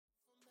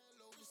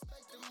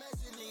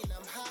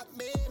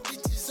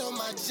On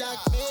my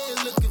jock,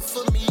 man, looking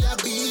for me. I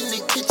be in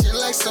the kitchen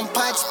like some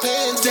pots,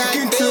 pans.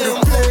 Sticking to the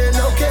plan,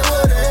 don't care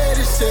what the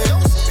haters say.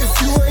 If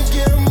you ain't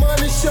getting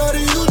money, shorty,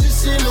 you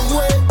just in the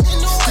way.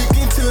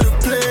 Sticking to the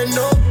plan,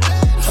 no.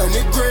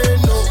 100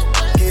 grand, no.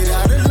 Get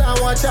out of line,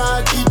 watch how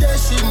I keep that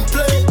shit in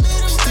play.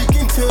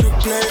 Sticking to the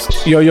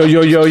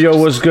plan. Yo,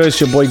 what's good? It's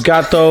your boy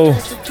Gato.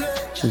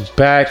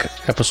 Back,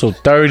 episode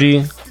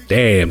 30.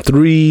 Damn,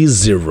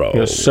 3-0.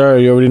 Yes, sir.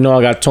 You already know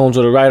I got Tone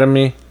to the right of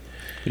me.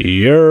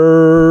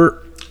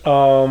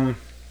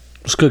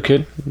 What's good,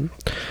 kid?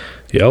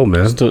 Yo,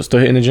 man. Still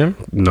hitting the gym?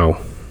 No.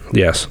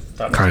 Yes.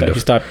 Kind of. He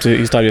stopped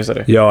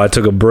yesterday. Yo, I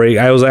took a break.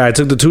 I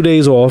took the 2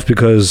 days off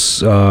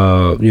because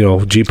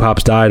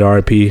G-Pops died,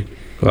 R.I.P.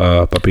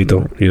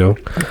 Papito, you know.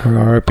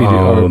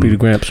 R.I.P. to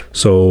Gramps.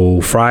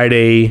 So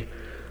Friday,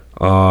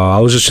 I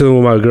was just chilling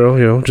with my girl,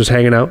 you know, just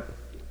hanging out.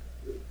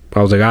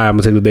 I was like, all right, I'm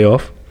gonna take the day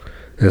off.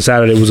 And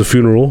Saturday was a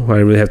funeral. I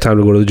didn't really have time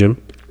to go to the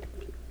gym.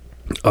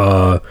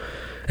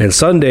 And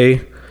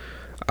Sunday,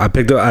 I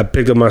picked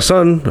up my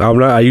son.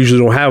 I usually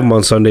don't have him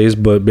on Sundays,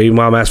 but baby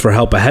mom asked for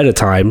help ahead of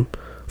time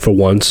for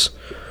once.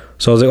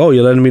 So I was like, oh,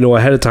 you're letting me know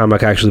ahead of time I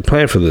can actually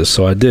plan for this.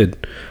 So I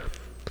did.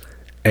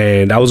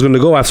 And I was gonna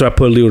go after I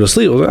put Leo to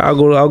sleep. I was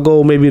like, I'll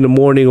go maybe in the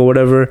morning or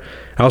whatever.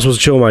 I was supposed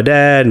to chill with my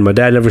dad, and my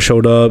dad never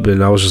showed up,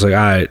 and I was just like, all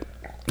right,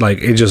 like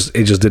it just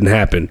didn't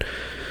happen.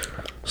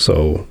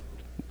 So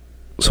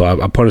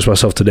I punished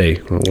myself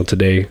today. Well,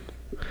 today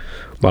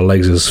my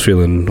legs is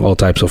feeling all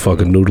types of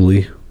fucking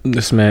noodly.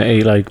 This man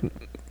ate like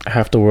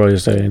half the world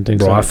yesterday and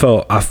things. Bro, like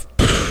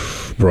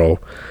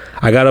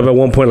I got up at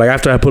one point, like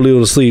after I put Leo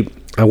to sleep.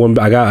 I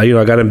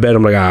got in bed.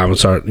 I'm like, I'm gonna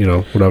start,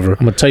 whatever.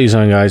 I'm gonna tell you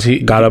something, guys. He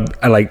got up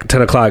at like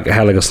 10 o'clock. I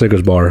had like a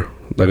Snickers bar,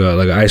 like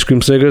an ice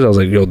cream Snickers. I was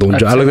like, yo,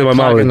 don't. I looked at my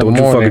mom like, don't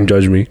you fucking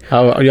judge me.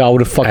 I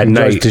would have fucking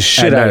judged the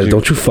shit out of you.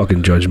 Don't you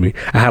fucking judge me.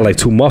 I had like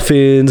 2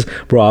 muffins,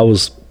 bro. I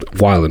was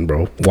wilding,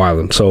 bro,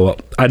 wilding. So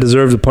I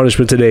deserved the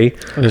punishment today.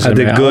 Listen, I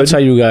did good. I'll tell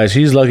you guys,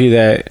 he's lucky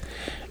that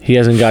he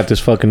hasn't got this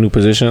fucking new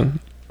position.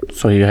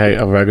 So he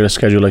had a regular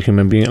schedule, like a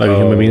human being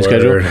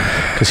schedule.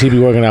 Because he be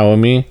working out with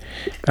me,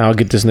 and I'll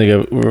get this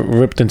nigga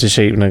ripped into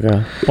shape,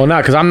 nigga. Well,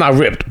 not because I'm not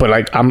ripped, but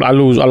like I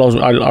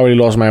already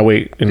lost my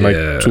weight in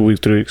like 2 weeks,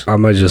 3 weeks. I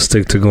might just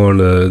stick to going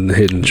to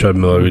hitting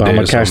treadmill every day. I'm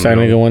gonna catch that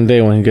nigga one day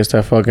when he gets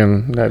that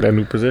fucking that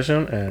new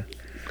position, and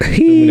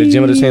in the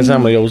gym at the same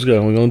time. Like, yo, what's good?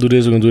 We're gonna do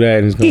this, we're gonna do that,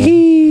 and he's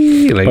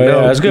going. Like,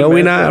 no, that's good, no,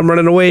 we're not. I'm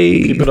running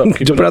away. Keep it up.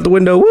 Jumping out the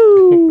window.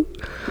 Woo!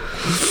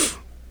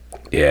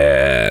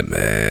 Yeah,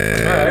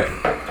 man. All right.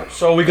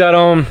 So we got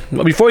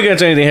before we get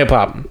into anything hip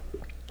hop,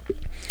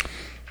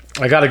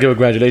 I gotta give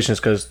congratulations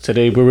because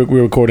today we're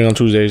recording on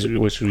Tuesdays,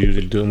 which we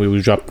usually do, and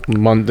we drop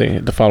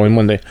the following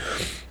Monday.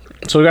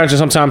 So we got into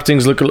sometimes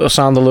things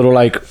sound a little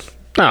like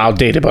not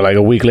outdated, but like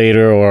a week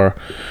later or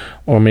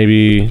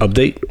maybe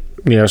update.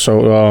 Yeah.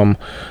 So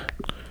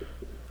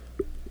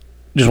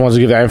just wanted to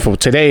give that info.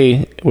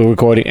 Today we're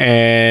recording,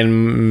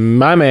 and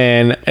my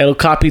man El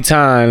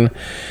Capitan,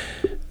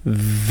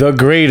 the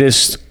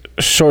greatest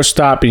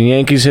shortstop in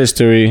Yankees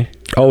history.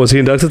 Oh, was he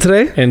inducted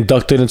today?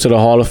 Inducted into the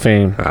Hall of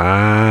Fame.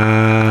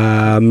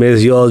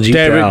 Miss Jeter.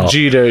 Derek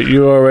Jeter,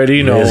 you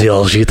already know. Miss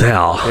Jeter.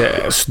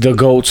 Yes, the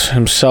GOAT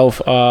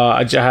himself.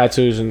 I had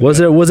to. Was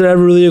it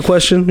ever really a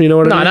question? You know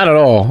what I mean? Not at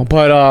all.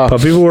 But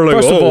people were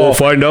like, we'll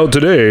find out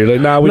today.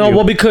 Like,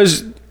 well,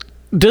 because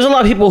there's a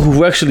lot of people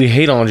who actually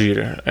hate on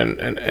Jeter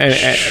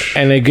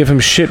and they give him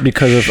shit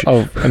because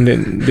of and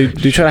then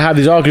they try to have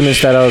these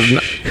arguments that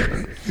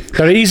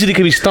are easily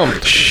can be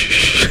stumped.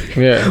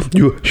 Yeah.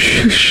 You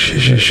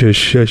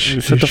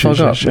shut the fuck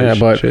up. Yeah,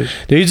 but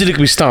they usually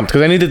can be stumped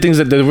because I need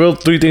the real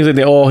 3 things that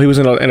he was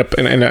in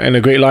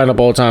a great lineup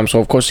all the time. So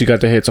of course he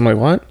got the hits. I'm like,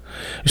 what?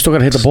 You still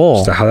gotta hit the ball.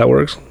 Is that how that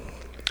works?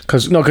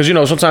 Because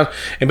sometimes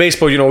in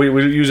baseball, we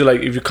usually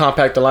like if you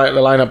compact the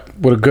lineup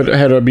with a good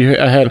head or be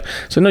ahead.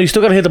 So no, you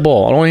still gotta hit the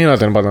ball. I don't want to hear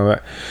nothing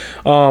about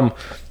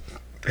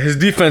that. His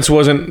defense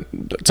wasn't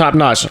top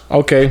notch.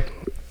 Okay,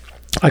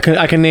 I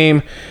can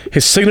name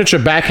his signature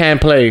backhand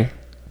play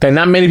that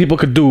not many people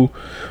could do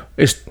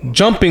is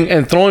jumping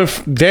and throwing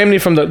damn near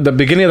from the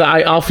beginning of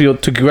the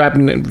outfield to grab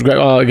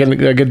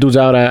get dudes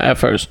out at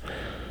first.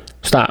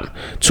 Stop.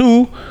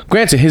 2,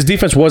 granted, his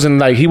defense wasn't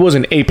like he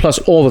wasn't A+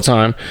 all the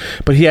time,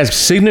 but he has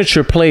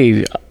signature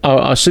play,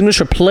 a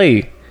signature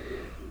play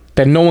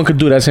that no one could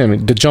do. That's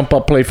him. The jump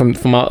up play from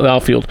the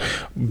outfield,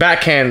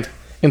 backhand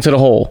into the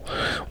hole.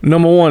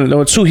 Number 1.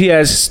 Number 2, he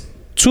has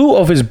 2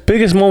 of his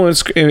biggest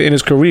moments in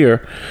his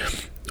career.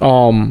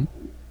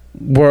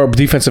 Were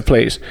defensive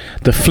plays.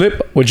 The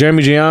flip with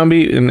Jeremy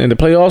Giambi in the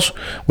playoffs,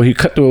 where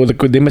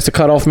they missed the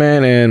cutoff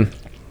man, and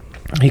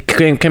he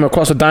came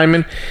across a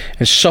diamond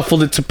and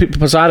shuffled it to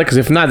Posada, because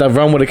if not, that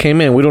run would have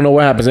came in. We don't know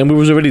what happens, and we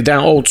was already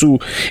down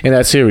 0-2 in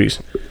that series.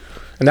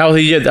 And that was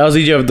the year. That was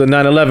the year of the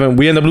 9/11.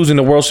 We ended up losing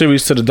the World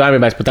Series to the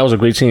Diamondbacks, but that was a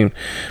great team.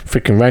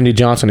 Freaking Randy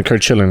Johnson and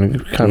Kurt Schilling,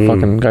 kind of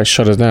fucking guys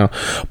shut us down.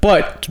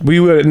 But we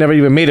would have never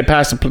even made it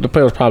past the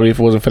playoffs probably if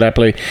it wasn't for that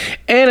play.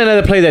 And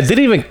another play that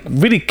didn't even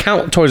really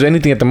count towards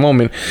anything at the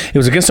moment. It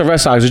was against the Red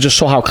Sox. It just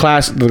saw how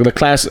the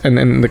class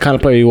and the kind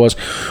of player he was.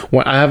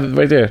 When I have it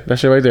right there. That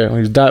shit right there.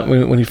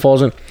 When he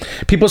falls in,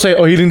 people say,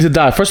 "Oh, he didn't need to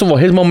die." First of all,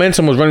 his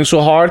momentum was running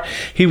so hard.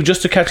 He was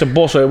just to catch a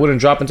ball so it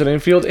wouldn't drop into the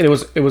infield. And it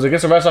was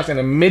against the Red Sox in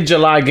a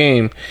mid-July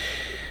game.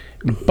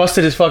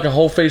 Busted his fucking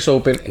whole face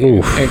open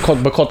and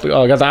got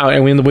the out,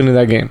 and we ended up winning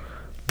that game.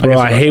 Bro,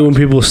 I hate when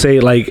people say,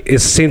 like,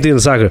 it's the same thing in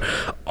soccer.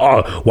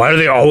 Oh, why do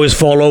they always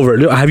fall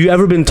over? Have you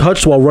ever been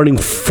touched while running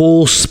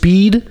full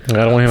speed? I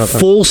don't want to hear about that.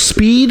 Full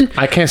speed?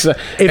 I can't say that.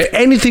 If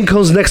anything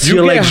comes next to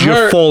your legs,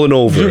 you're falling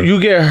over.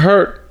 You get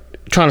hurt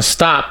trying to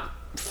stop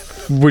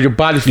with your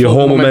body. Your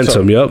whole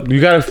momentum. Yep. You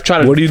gotta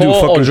try to. What do you do?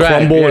 Fucking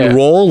crumble and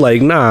roll?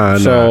 Like,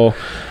 nah.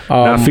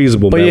 Not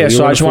feasible, but man. Yeah,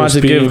 so I just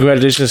wanted to give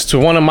congratulations to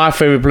one of my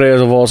favorite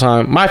players of all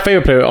time. My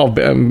favorite player of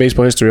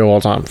baseball history of all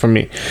time for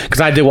me,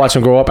 because I did watch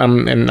him grow up,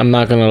 and I'm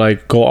not gonna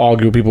like go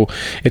argue with people.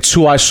 It's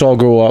who I saw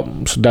grow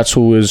up, so that's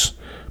who is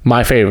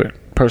my favorite,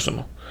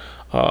 personal.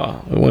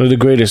 One of the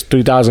greatest,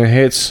 3,000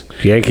 hits.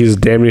 Yankees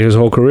damn near his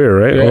whole career,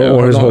 right? Yeah,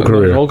 or his whole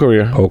career. Whole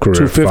career.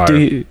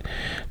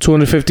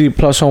 250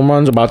 plus home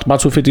runs, about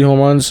 250 home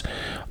runs,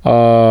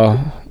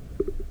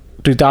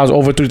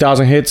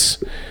 3,000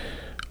 hits.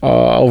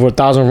 Over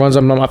 1,000 runs,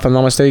 if I'm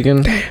not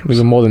mistaken.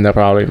 Even more than that,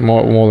 probably.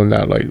 More than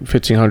that, like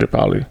 1,500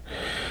 probably.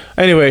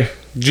 Anyway,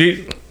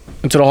 G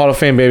into the Hall of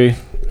Fame, baby.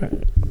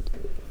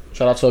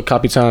 Shout out to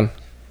Capitan.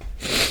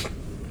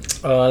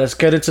 Let's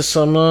get into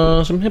some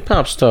hip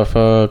hop stuff,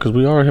 because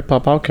we are a hip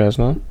hop podcast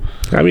now.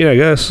 I mean, I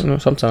guess. You know,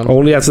 sometimes.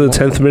 Only after the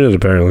 10th minute,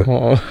 apparently.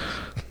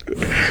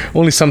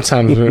 Only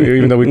sometimes,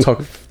 even though we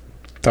talk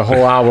the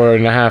whole hour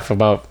and a half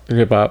about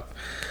hip hop.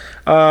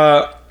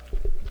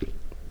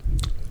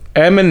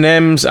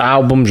 Eminem's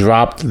album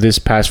dropped this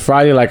past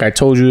Friday, like I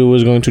told you it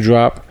was going to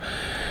drop.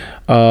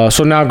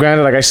 So now,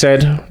 granted, like I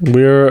said,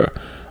 we're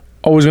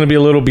always going to be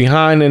a little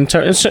behind in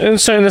a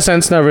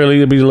sense, not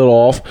really. It'll be a little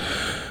off.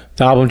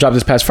 The album dropped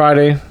this past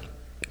Friday.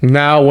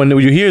 Now, when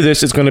you hear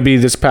this, it's going to be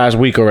this past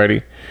week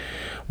already.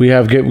 We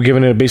have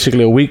given it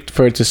basically a week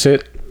for it to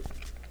sit.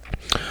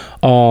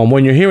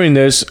 When you're hearing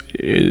this,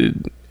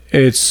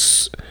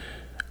 it's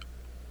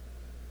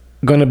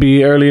going to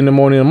be early in the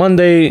morning on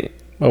Monday.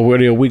 Or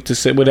really a week to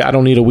sit with it. I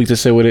don't need a week to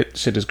sit with it.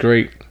 Shit is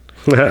great.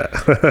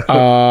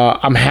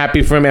 I'm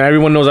happy for him, and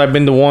everyone knows I've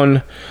been the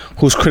one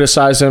who's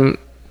criticized him.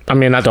 I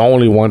mean, not the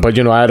only one, but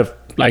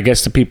I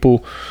guess the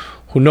people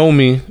who know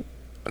me,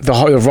 the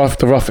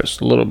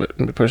roughest a little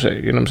bit per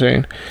se. You know what I'm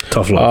saying?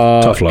 Tough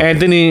love.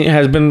 Anthony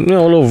has been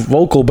a little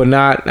vocal, but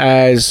not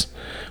as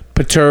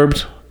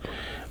perturbed.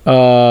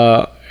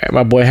 My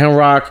boy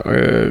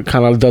Henrock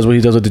kind of does what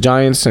he does with the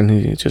Giants, and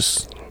he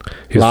just.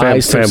 He's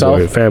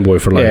fanboy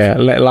for life. Yeah,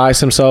 lies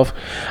himself.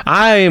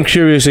 I am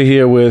curious to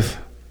hear what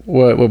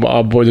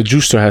our boy the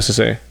Juicer has to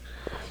say,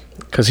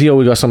 because he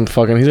always got some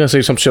fucking. He's gonna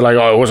say some shit like,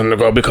 "Oh, it wasn't the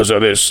girl because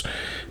of this."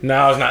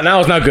 Now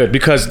it's not good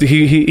because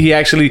he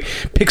actually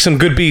picked some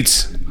good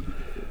beats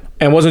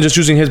and wasn't just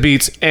using his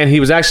beats, and he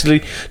was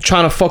actually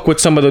trying to fuck with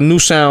some of the new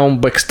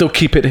sound, but still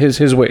keep it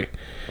his way.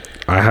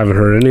 I haven't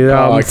heard any of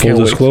that. Full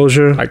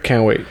disclosure. I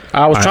can't wait.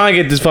 I was trying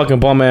to get this fucking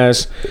bum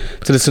ass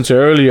to listen to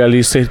earlier, at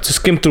least to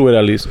skim through it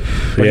at least.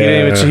 But he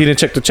didn't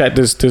check the chat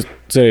this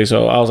today,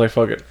 so I was like,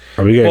 fuck it.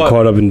 I'll be getting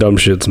caught up in dumb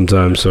shit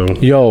sometimes. So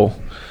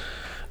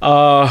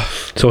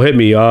so hit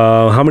me.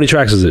 How many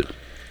tracks is it?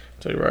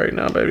 Tell you right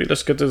now, baby.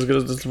 Let's get this.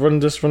 Let's run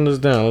this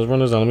down. Let's run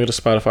this down. Let me get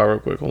to Spotify real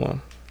quick. Hold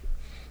on.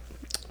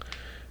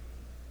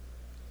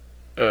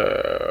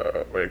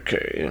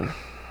 Okay.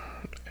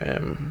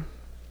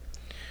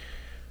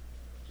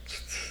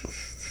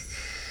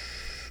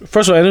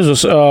 First of all,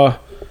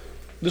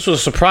 this was a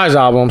surprise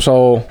album,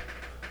 so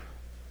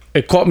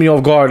it caught me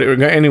off guard.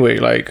 Anyway,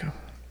 like, I'll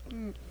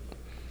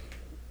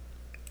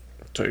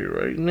tell you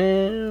right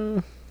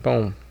now,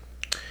 boom.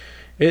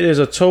 It is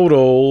a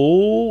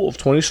total of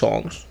 20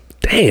 songs.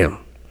 Damn.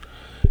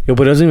 Yo,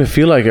 but it doesn't even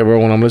feel like it, bro,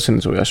 when I'm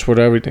listening to it. I swear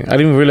to everything. I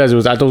didn't even realize it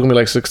was. I thought it was gonna be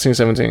like 16,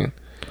 17.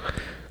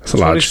 That's a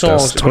lot. 20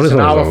 songs. 20 it's an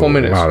songs hour, 4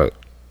 minutes.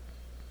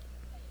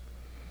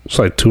 It's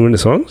like 2-minute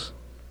songs.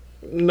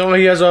 No,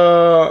 he has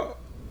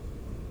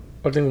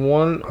I think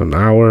an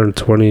hour and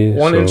 20.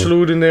 One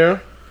interlude in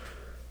there.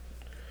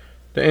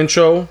 The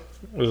intro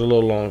was a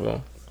little long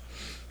though.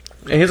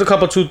 And here's a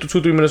couple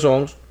 2-3 minute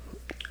songs.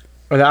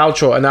 And the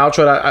outro. And the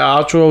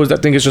outro is, I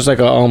think it's just like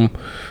a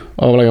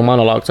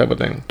monologue type of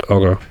thing.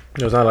 Okay.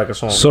 It's not like a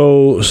song.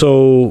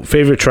 So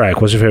favorite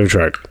track. What's your favorite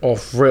track?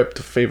 Off rip,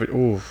 the favorite.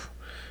 Oof.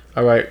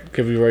 All right,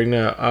 give you right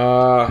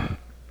now.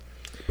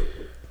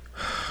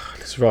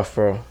 This is rough,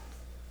 bro.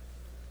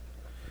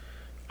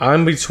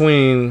 I'm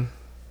between.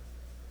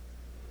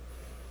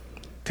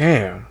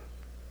 Damn.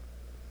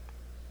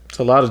 It's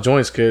a lot of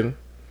joints, kid.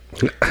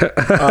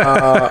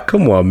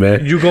 Come on,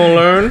 man. You Gonna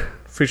Learn,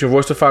 featuring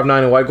Royce da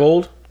 5'9" and White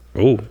Gold.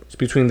 Ooh. It's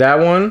between that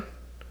one,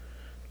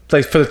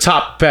 like for the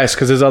top best,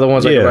 because there's other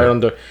ones like right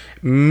under.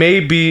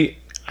 Maybe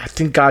I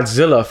think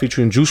Godzilla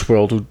featuring Juice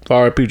WRLD, who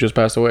R.I.P. just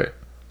passed away.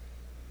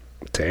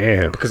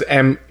 Damn. Because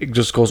it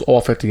just goes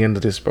off at the end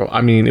of this, bro.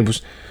 I mean, it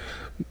was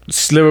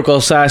lyrical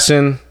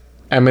assassin.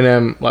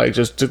 Eminem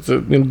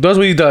does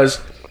what he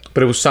does,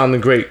 but it was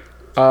sounding great.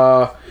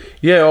 Or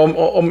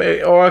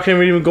I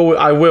can even go with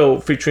I Will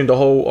featuring the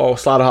whole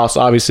Slaughterhouse,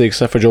 obviously,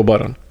 except for Joe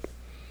Budden.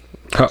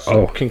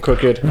 King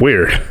Crooked.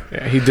 Weird.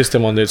 Yeah, he dissed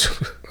him on this.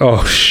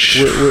 Oh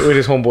shit. with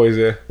his homeboys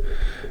there.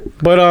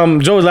 But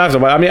Joe laughed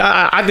about it. I mean,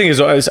 I think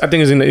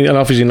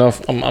enough is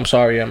enough. I'm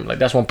sorry.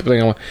 That's one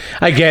thing.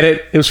 I get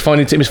it. It was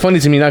funny. It was funny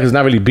to me now because it's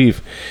not really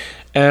beef.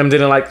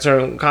 Didn't like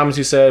certain comments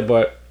he said,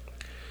 but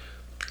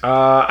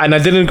and I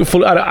didn't.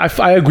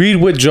 I agreed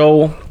with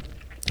Joe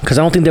because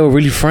I don't think they were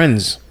really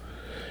friends.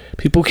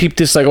 People keep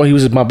this like, oh, he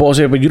was my boss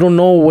here, but you don't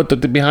know what the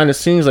behind the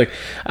scenes, like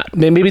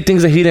maybe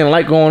things that he didn't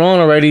like going on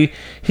already.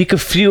 He could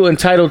feel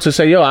entitled to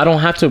say, yo, I don't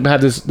have to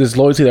have this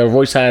loyalty that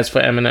Royce has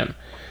for Eminem.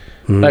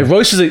 Like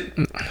Royce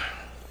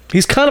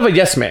he's kind of a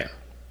yes man.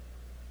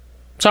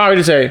 Sorry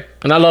to say,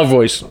 and I love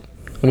Royce. And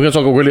we're gonna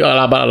talk really a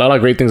lot of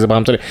great things about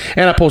him today.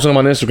 And I posted him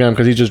on Instagram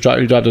because he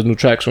dropped his new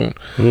track soon.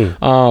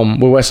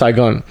 With West Side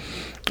Gun.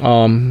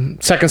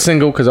 Second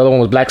single, because the other one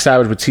was Black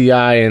Savage with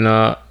T.I.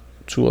 and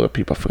two other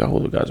people. I forgot who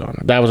the guys are on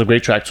it. That was a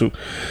great track too.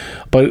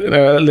 But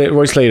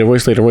Royce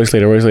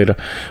later.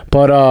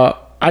 But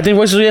I think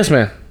Royce is a yes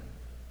man.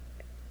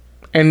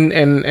 And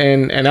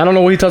I don't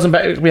know what he tells him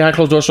behind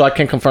closed doors, so I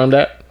can't confirm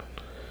that.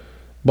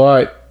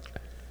 But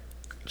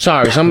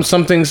sorry,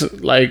 some things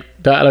like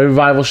that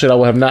revival shit I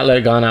would have not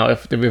let gone out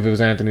if it was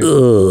Anthony. I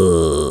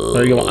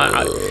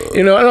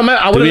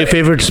would do me a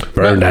favor, just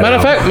burn that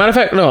out. Matter of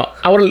fact, no,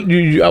 I wouldn't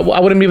be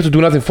able to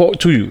do nothing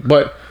to you,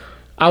 but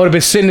I would have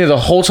been sitting there the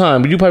whole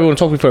time. But you probably wouldn't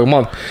talk to me for a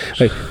month.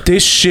 Like,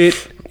 this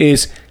shit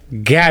is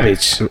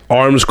garbage.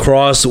 Arms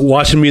crossed,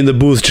 watching me in the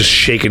booth, just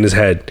shaking his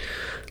head.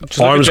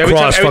 Arms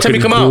crossed,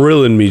 fucking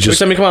grilling me. Every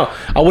time you come out,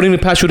 I wouldn't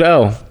even pass you the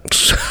L.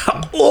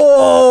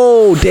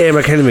 Oh, damn,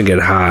 I can't even get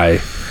high.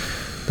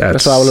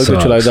 That's why I would look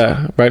at you like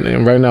that.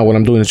 Right now, what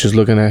I'm doing is just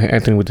looking at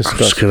Anthony with disgust.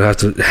 I'm just gonna have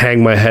to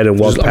hang my head and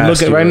walk past. I'm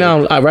looking right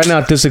now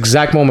at this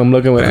exact moment. I'm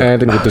looking at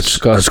Anthony with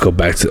disgust. Let's go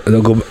back to.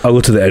 I'll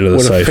go to the end of the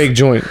safe. With a fake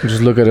joint.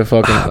 Just look at it.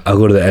 Fucking. I'll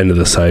go to the end of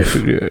the safe.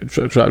 You're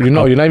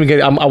not even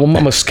getting. I'm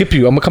gonna skip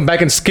you. I'm gonna come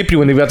back and skip you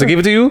when they're about to give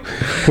it to you.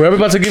 Whoever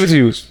about to give it to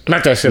you,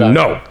 smack that shit out.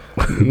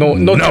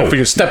 No, for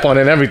you step on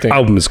it and everything.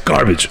 Album is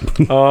garbage.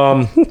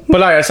 But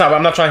like I said,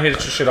 I'm not trying to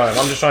hit shit on him.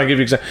 I'm just trying to give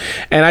you example.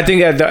 And I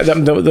think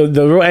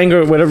the real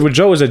anger with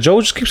Joe is that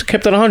Joe just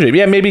kept it 100.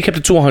 Yeah, maybe he kept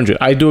it 200.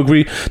 I do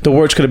agree. The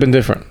words could have been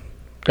different.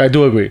 I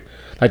do agree.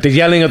 Like the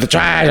yelling of the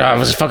trash, oh,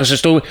 this fucking so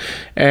stupid,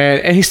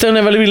 and he still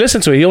never really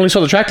listened to it. He only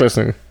saw the track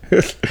listing.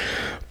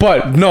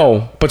 But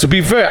to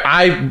be fair,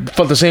 I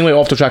felt the same way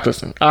off the track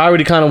listing. I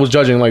already kind of was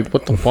judging, like,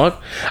 what the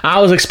fuck? I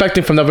was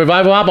expecting from the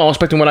Revival album, I was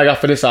expecting what I got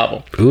for this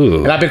album.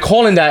 Ooh. And I've been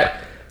calling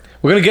that,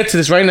 we're going to get to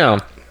this right now.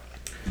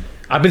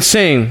 I've been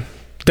saying,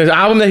 the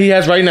album that he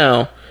has right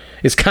now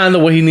is kind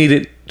of what he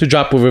needed to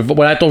drop with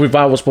what I thought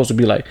Revival was supposed to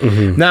be like.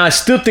 Mm-hmm. Now, I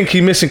still think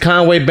he's missing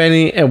Conway,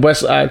 Benny, and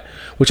Westside,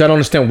 which I don't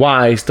understand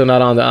why he's still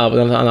not on the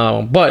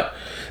album. But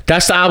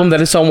that's the album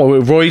that is on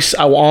with Royce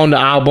on the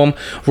album.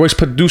 Royce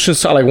producing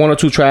like one or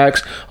two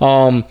tracks.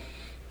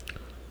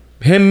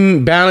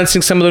 Him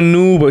balancing some of the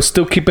new, but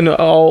still keeping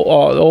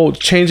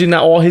changing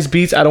all his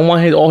beats. I don't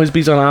want all his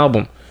beats on the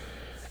album.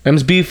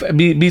 M's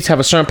beats have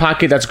a certain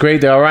pocket that's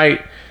great. They're all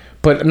right,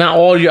 but not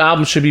all your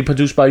albums should be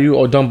produced by you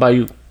or done by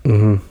you.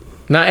 Mm-hmm.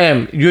 Not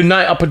M. You're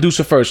not a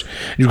producer first.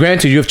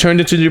 Granted, you have turned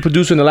into your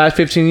producer in the last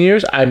 15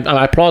 years. I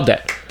applaud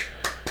that.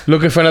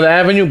 Looking for another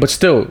avenue, but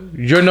still,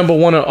 you're number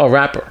one a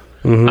rapper.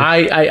 Mm-hmm.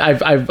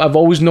 I've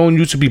always known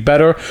you to be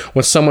better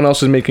when someone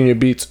else is making your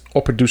beats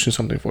or producing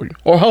something for you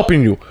or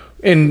helping you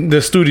in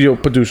the studio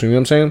producing. You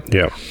know what I'm saying?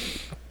 Yeah.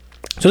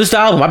 So this is the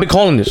album. I've been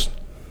calling this.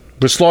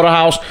 The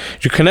Slaughterhouse,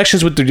 your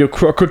connections with your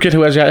Crooked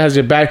who has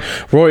your back,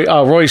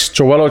 Royce,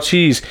 Joel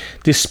Ortiz,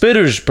 the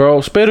Spitters, bro,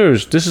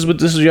 Spitters. This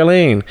is your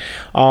lane.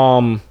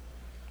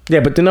 Yeah,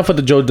 but enough of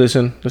the Joe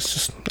dissing.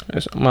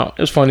 It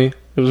was funny.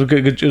 It was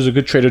a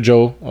good Trader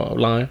Joe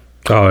line.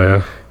 Oh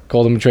yeah.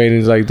 Called him a trade and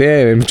he's like,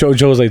 damn. And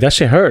Joe was like, that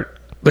shit hurt.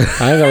 I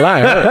ain't gonna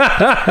lie,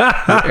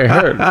 it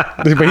hurt.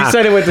 But he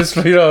said it with this,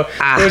 it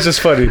was just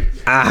funny.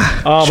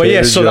 But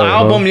yeah, so the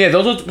album,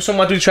 those are some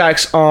of my 3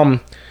 tracks. And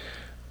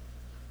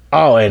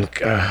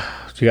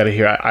you gotta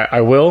hear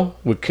I Will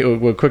with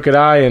Crooked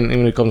Eye, and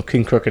even it comes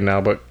King Crooked now,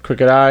 but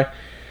Crooked Eye,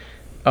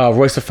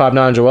 Royce the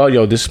 5'9" Joel.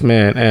 Yo, this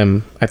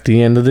man, at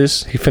the end of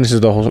this, he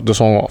finishes the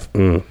song off.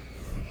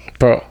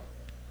 Bro.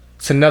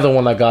 It's another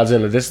one like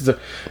Godzilla.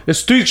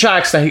 There's 3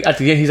 tracks that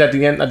he's at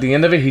the end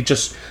of it, he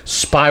just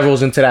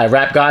spirals into that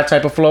rap god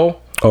type of flow.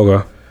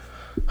 Okay.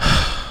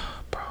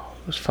 Bro,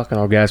 it's fucking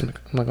orgasmic.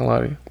 I'm not gonna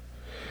lie to you.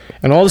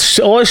 And all this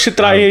shit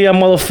that I hear, y'all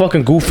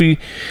motherfucking goofy.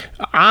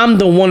 I'm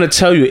the one to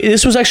tell you,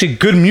 this was actually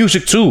good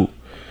music too.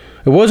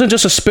 It wasn't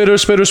just a spitter.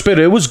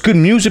 It was good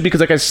music because,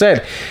 like I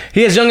said,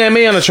 he has Young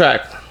M.A. on the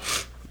track.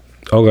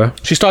 Okay.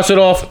 She starts it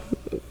off.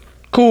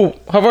 cool.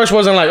 Her verse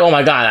wasn't like, oh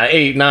my god, I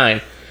 8,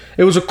 9.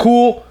 It was a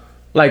cool,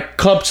 like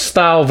club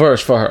style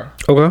verse for her.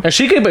 Okay. And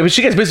she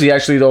gets busy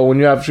actually though when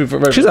you have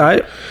verses. She's alright.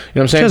 You know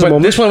what I'm saying? But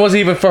this one wasn't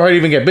even for her to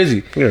even get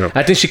busy. Yeah.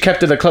 I think she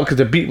kept it a club because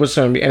the beat was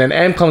certain. And then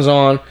M comes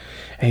on,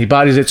 and he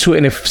bodies it too,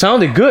 and it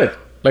sounded good.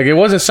 Like it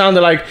wasn't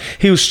sounded like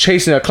he was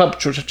chasing a club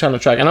trying to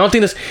track. And I don't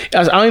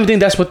even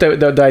think that's what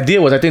the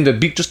idea was. I think the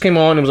beat just came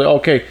on and was like,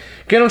 okay,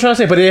 get what I'm trying to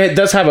say. But it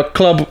does have a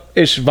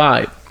club-ish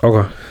vibe.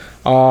 Okay.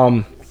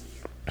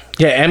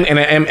 Yeah,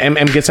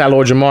 M gets at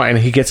Lord Jamar, and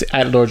he gets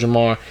at Lord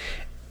Jamar.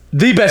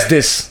 The best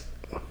diss,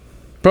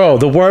 bro.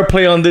 The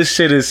wordplay on this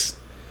shit is.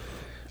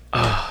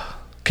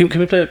 Can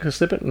we play a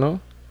snippet? No.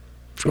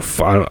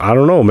 I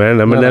don't know, man.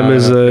 Eminem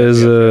is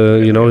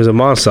he's a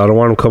monster. I don't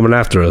want him coming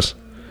after us.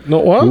 No,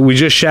 what? We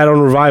just shat on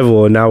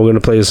Revival, and now we're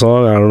gonna play a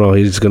song. I don't know.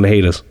 He's gonna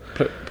hate us.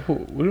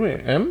 What do you mean,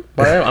 M?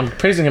 I'm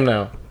praising him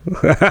now.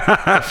 What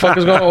the fuck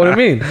is going on? What do you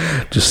mean?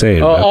 Just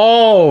saying.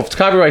 It's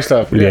copyright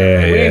stuff.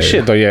 Yeah, we ain't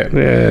shit though yet.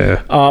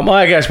 Yeah.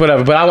 I guess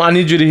whatever. But I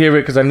need you to hear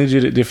it because I need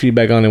you to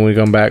feedback on it when we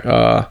come back.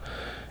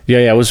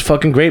 It was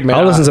fucking great, man.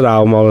 I'll listen to the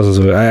album. I'll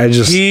listen to it.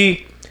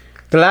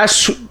 All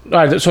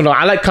right, so no,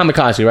 I like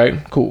Kamikaze, right?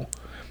 Cool,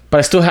 but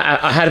I still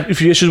I had a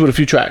few issues with a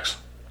few tracks,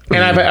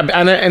 and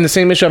and the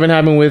same issue I've been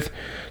having with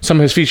some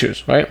of his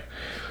features, right?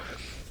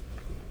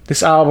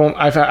 This album,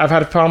 I've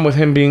had a problem with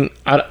him being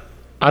out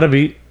of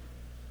beat,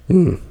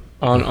 on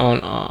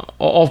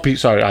off beat.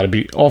 Sorry, out of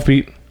beat, off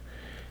beat,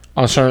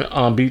 on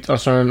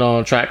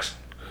certain tracks.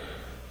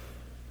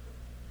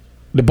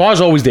 The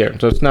bar's always there,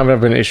 so it's never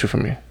been an issue for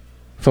me,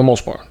 for the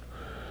most part.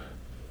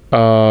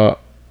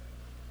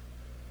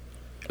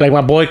 Like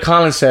my boy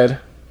Colin said,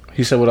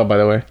 he said, "What up?" By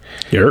the way,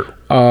 Yeah.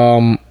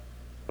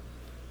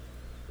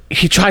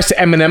 He tries to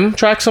Eminem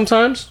track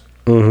sometimes.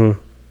 Mm-hmm.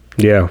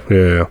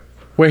 Yeah.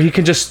 Where he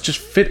can just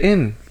fit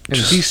in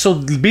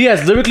and be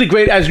as lyrically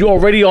great as you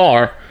already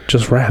are.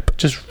 Just rap.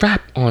 Just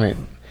rap on it.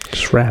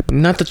 Just rap.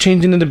 Not the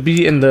changing of the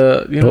beat and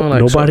the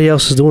nobody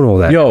else is doing all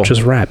that. Yo,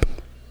 just rap.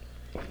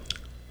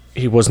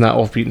 He was not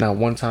offbeat not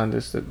one time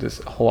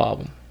this whole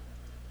album.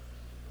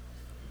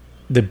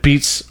 The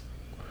beats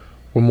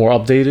were more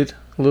updated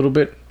a little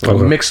bit. Okay.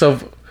 A mix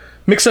of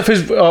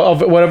his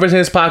of whatever's in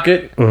his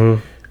pocket.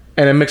 Mm-hmm.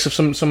 And a mix of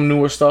some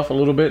newer stuff a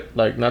little bit,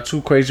 like not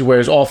too crazy where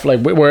it's off,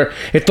 like where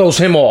it throws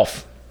him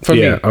off for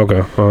me. Yeah,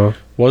 okay.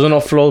 Wasn't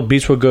off flow,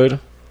 beats were good.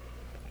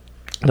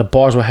 The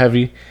bars were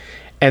heavy.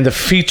 And the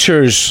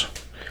features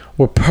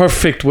were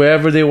perfect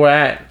wherever they were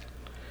at.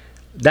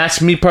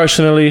 That's me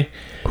personally.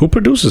 Who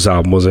produced this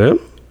album? Was it him?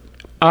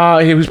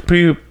 He was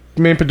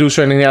main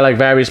producer, and he had like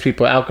various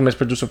people. Alchemist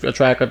produced a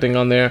track, I think,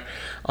 on there.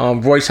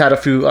 Royce had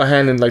a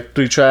hand in like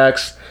 3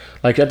 tracks.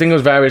 Like I think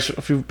it was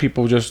a few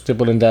people just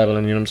dibbling and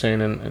dabbling, you know what I'm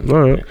saying? And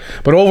all right.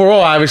 But overall,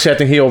 obviously, I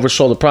think he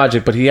oversaw the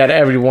project. But he had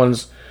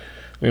everyone's,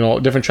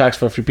 different tracks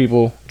for a few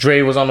people.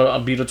 Dre was on a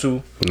beat or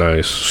two.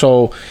 Nice.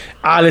 So,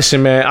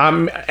 listen, man.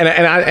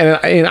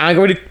 I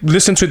already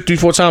listened to it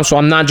 3-4 times, so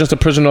I'm not just a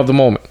prisoner of the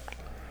moment.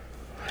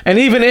 And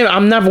even then,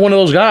 I'm never one of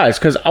those guys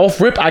because off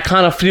rip, I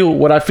kind of feel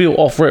what I feel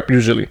off rip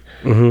usually.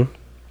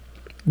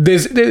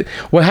 Mm-hmm.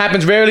 What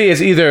happens rarely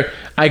is either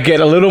I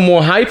get a little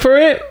more hype for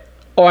it.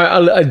 Or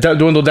I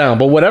dwindle down,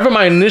 but whatever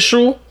my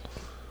initial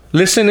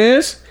listen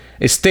is,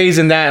 it stays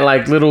in that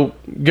like little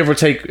give or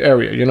take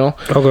area,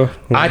 Okay.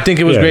 I think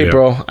it was great,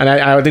 bro, and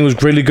I think it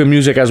was really good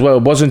music as well.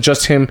 It wasn't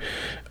just him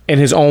in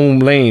his own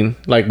lane,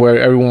 like where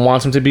everyone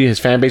wants him to be, his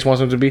fan base wants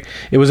him to be.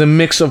 It was a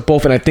mix of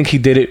both, and I think he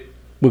did it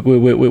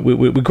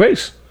with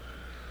grace.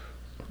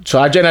 So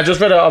I just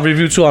read a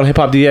review too on Hip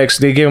Hop DX.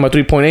 They gave him a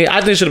 3.8.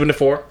 I think it should have been a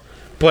 4.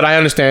 But I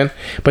understand.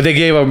 But they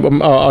gave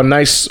a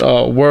nice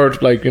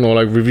word, like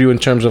review in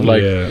terms of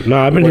like. Yeah. No,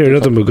 I've been hearing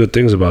nothing but good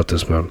things about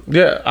this, man.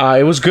 Yeah,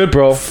 it was good,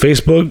 bro.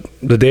 Facebook,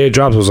 the day it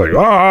dropped, was like,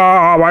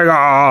 oh my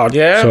god.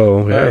 Yeah.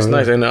 So yeah, it's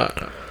nice, and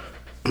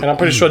I'm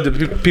pretty sure the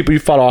people you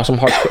follow are some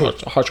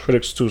harsh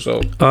critics too.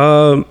 So.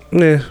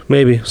 Yeah,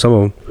 maybe some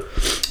of them.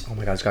 Oh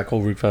my god, it's got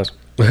cold real fast.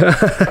 Put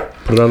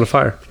it on the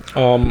fire.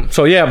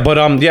 So yeah, but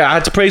I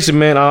had to praise it,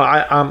 man.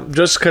 I'm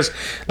just because,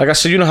 like I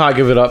said, you know how I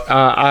give it up.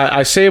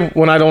 I say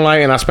when I don't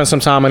like it, and I spend some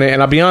time on it,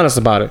 and I'll be honest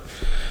about it.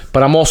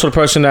 But I'm also the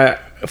person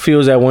that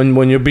feels that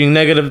when you're being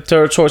negative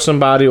towards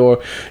somebody,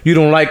 or you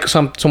don't like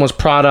someone's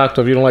product,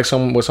 or if you don't like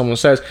what someone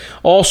says,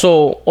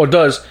 also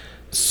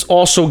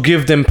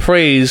give them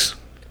praise.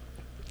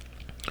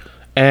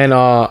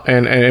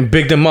 And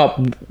big them up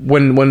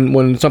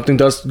when something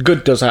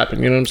good does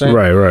happen. You know what I'm saying?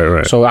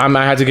 Right. So I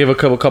had to give a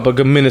couple of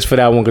good minutes for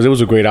that one because it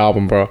was a great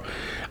album, bro.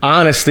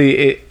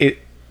 Honestly,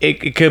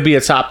 it could be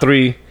a top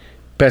 3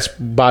 best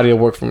body of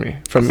work for me.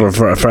 For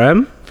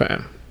him? For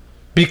him.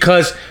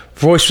 Because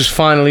Royce was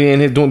finally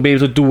in it, being able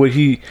to do what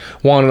he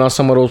wanted on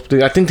some of those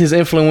things. I think his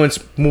influence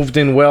moved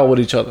in well with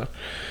each other.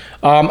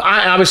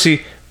 I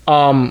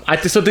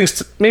still think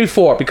maybe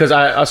 4 because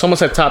someone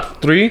said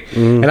top 3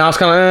 and I was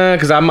kind of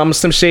because I'm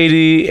Slim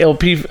Shady,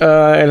 LP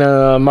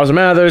and Mars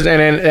Mathers, and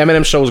then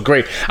Eminem show was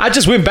great. I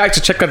just went back to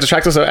check out the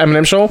track list of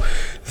Eminem show.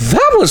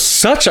 That was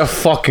such a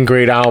fucking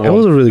great album. It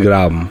was a really good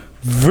album.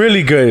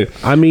 Really good.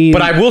 I mean,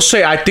 but I will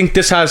say, I think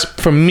this has,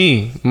 for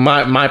me,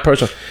 my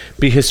personal,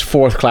 be his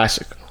fourth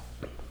classic.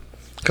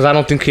 Because I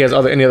don't think he has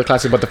any other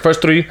classic, but the first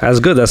three.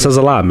 That's good. That says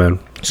a lot, man.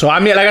 So I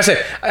mean, like I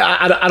said,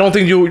 I don't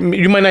think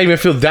you might not even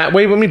feel that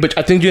way with me, but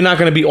I think you're not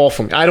gonna be off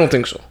from me. I don't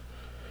think so.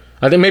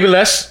 I think maybe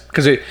less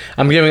because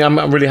I'm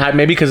really high,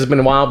 maybe because it's been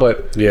a while,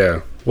 but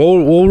yeah,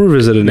 we'll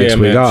revisit it next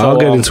week. I'll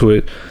get into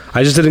it.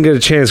 I just didn't get a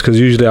chance because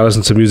usually I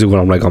listen to music when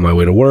I'm like on my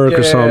way to work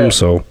or something.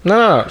 So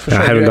no, for sure.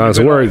 I haven't gone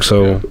to work,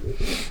 so.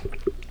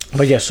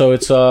 But yeah, so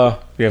it's man,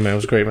 it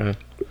was great, man.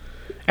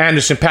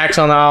 Anderson .Paak's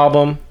on the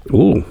album.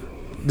 Ooh.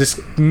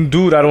 This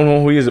dude, I don't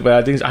know who he is, but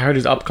I think I heard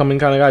he's upcoming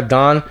kind of guy.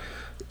 Don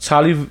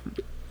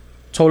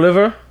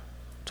Toliver.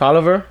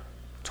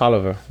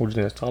 What do you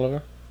think? It's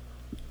Toliver?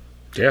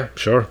 Yeah,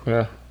 sure.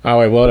 Yeah. All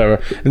right,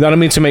 whatever. And I don't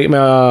mean to make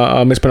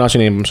mispronounce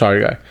your name. I'm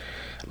sorry, guy.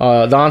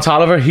 Don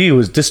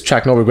Toliver. This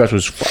track No Regrets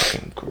was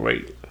fucking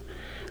great.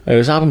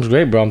 This album's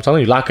great, bro. I'm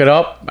telling you. Lock It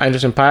Up.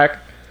 Anderson .Paak.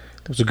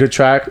 It was a good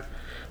track.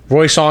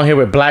 Royce on here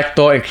with Black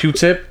Thought and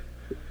Q-Tip.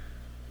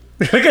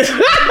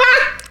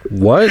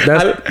 What?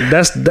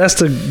 That's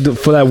the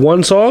for that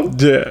one song?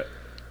 Yeah.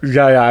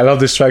 I love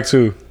this track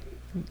too.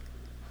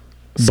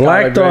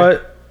 Black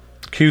Thought,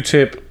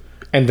 Q-Tip,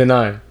 and The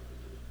Nine.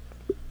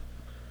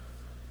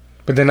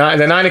 But The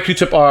Nine and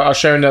Q-Tip are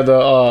sharing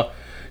the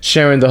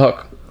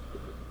hook.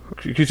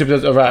 Q-Tip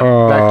does a rap.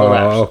 Black Thought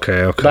raps.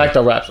 Okay. Black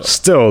Thought raps.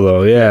 Still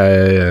though,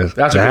 yeah.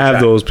 That's to have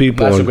track. those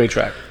people. That's a great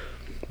track.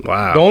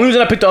 Wow. The only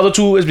reason I picked the other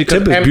two is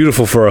because Tip is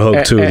beautiful for a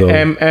hook too, though.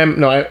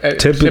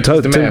 Tip is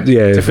the man.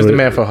 Yeah, Tip is the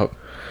man for a hook.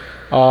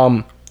 The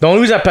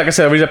only reason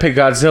the reason I picked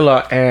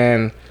Godzilla,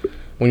 and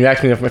when you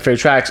asked me for my favorite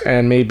tracks,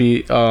 and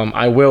maybe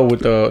I Will with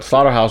the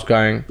Slaughterhouse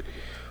guy,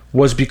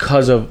 was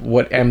because of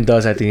what M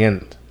does at the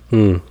end.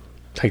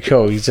 Like,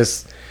 yo, he's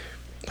just,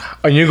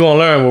 and you're gonna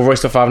learn with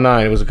Royce the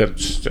 5'9". It was a good,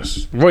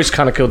 just Royce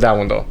kind of killed that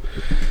one though.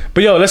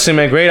 But yo, listen,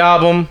 man, great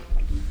album.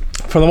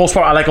 For the most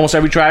part, I like almost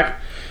every track.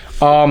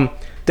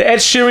 The Ed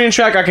Sheeran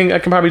track, I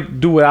can probably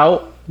do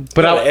without.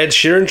 But Ed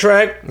Sheeran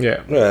track,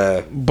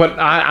 yeah. But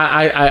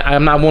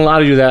I'm not gonna lie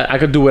to you that I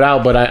could do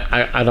without, but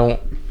I don't.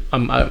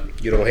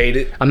 You don't hate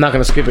it? I'm not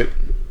gonna skip it.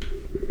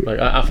 Like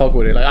I fuck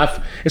with it.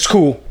 Like it's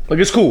cool. Like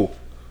it's cool.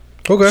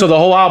 Okay. So the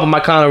whole album I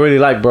kind of really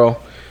like, bro.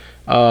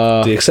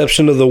 The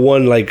exception of the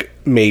one, like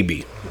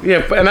maybe.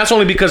 Yeah, and that's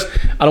only because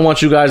I don't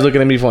want you guys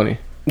looking at me funny.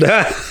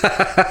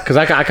 Because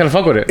I kind of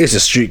fuck with it. It's a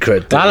street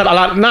cred thing. Nah.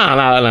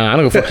 I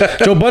don't give a fuck.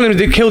 Joe Budden,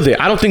 they killed it.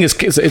 I don't think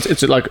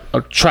it's like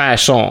a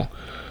trash song.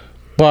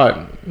 But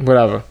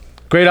whatever.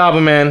 Great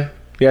album, man.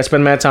 Yeah, I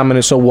spent mad time in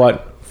it. So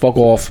what? Fuck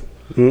off.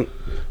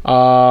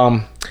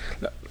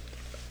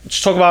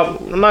 Just talk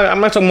about. I'm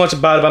not talking much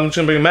about it. But I'm just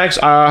gonna bring Max.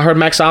 I heard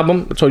Max's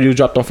album. I told you it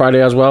dropped on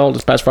Friday as well.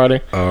 This past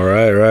Friday. All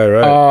right.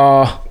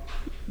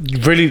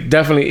 Really,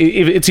 definitely,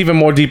 it's even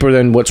more deeper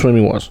than what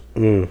Swimming was.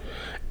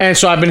 And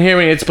so I've been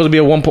hearing it's supposed to be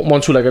a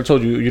 1.12. Like I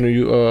told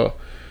you,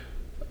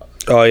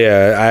 Oh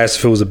yeah, I asked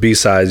if it was a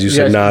B-side. You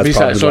said nah, it's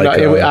probably so like.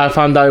 I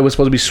found out it was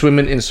supposed to be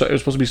swimming in. It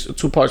was supposed to be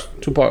two part,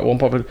 one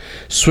part,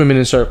 swimming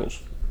in circles.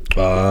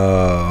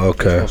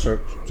 Okay.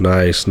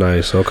 Nice.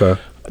 Okay.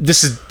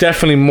 This is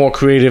definitely more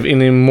creative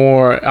and in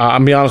more.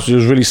 I'll be honest with you, it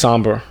was really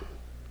somber.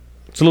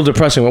 It's a little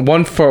depressing.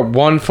 One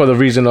for the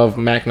reason of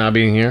Mac not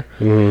being here,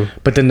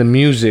 but then the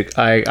music,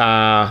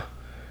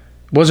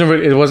 wasn't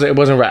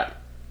rap.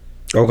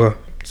 Okay.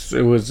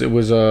 It was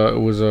a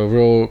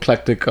real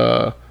eclectic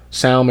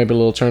sound, maybe a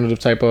little alternative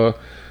type of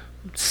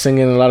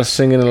singing, a lot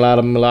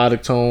of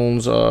melodic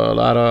tones, a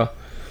lot of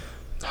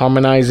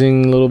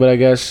harmonizing a little bit, I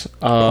guess.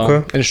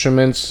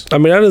 Instruments. I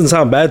mean, that doesn't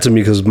sound bad to me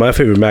because my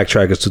favorite Mac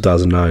track is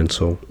 2009.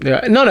 So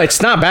yeah, no,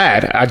 it's not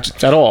bad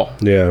at all.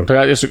 Yeah,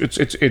 but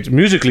it's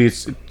musically,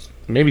 it's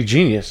maybe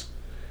genius.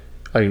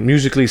 Like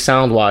musically,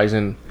 sound wise,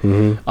 and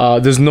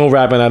there's no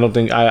rapping. I don't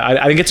think I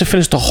didn't get to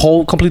finish the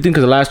whole complete thing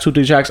because the last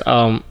 2-3 tracks,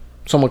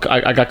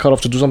 I got cut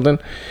off to do something,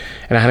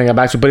 and I hadn't got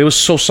back to it. But it was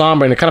so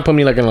somber, and it kind of put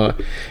me like in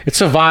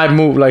it's a vibe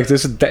move, like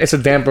this. It's a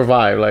damper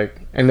vibe, like,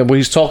 and then what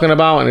he's talking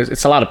about, and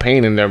it's a lot of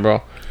pain in there,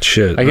 bro.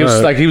 Shit,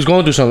 like he was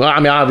going through something. I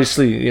mean,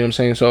 obviously, you know what I'm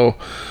saying. So,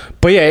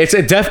 but yeah,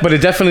 but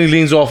it definitely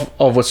leans off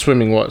of what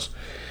Swimming was,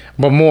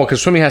 but more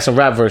because Swimming has some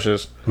rap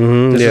verses.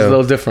 This is a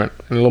little different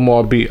and a little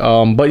more upbeat.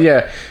 But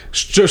yeah,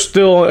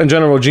 still in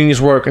general, genius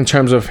work in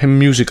terms of him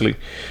musically.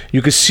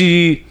 You could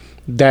see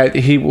that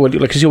he would,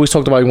 like, cause he always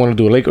talked about he wanted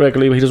to do a record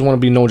label. He doesn't want to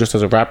be known just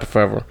as a rapper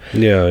forever.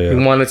 Yeah. He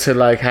wanted to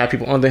like have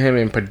people under him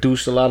and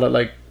produce a lot of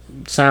like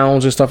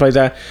sounds and stuff like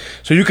that.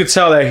 So you could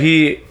tell that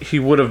he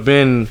would have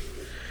been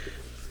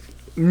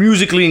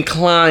musically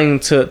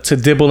inclined to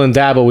dibble and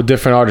dabble with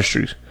different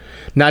artistries,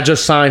 not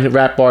just sign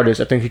rap artists.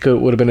 I think he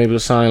would have been able to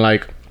sign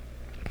like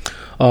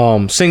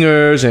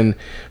singers and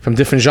from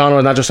different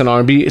genres, not just an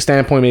R&B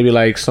standpoint, maybe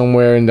like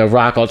somewhere in the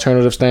rock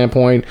alternative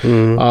standpoint,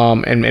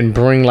 and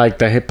bring like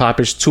the hip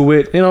hopish to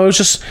it. You know, it was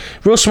just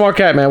real smart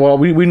cat, man. Well,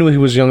 we knew he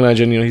was a young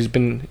legend. You know, he's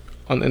been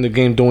in the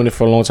game doing it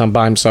for a long time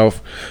by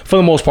himself, for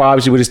the most part,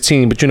 obviously with his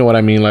team. But you know what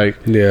I mean, like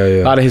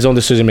a lot of his own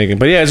decision making.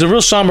 But yeah, it's a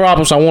real somber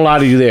album, so I won't lie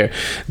to you there.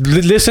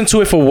 Listen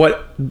to it for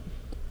what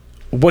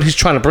what he's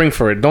trying to bring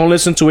for it. Don't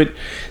listen to it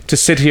to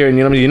sit here and,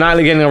 you know what I mean? You're not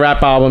getting a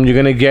rap album. You're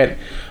gonna get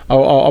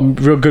a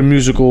real good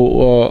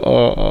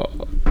musical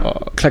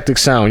eclectic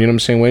sound. You know what I'm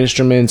saying? With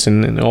instruments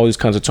and all these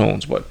kinds of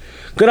tones. But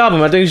good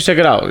album. I think you should check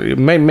it out. It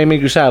may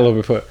make you sad a little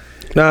bit, but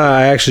Nah,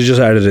 I actually just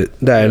added it.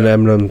 That and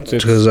Eminem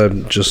because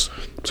I'm just.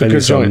 It's a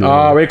good joint.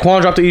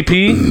 Raekwon dropped the EP.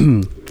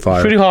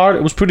 Fire. Pretty hard.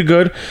 It was pretty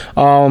good.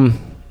 I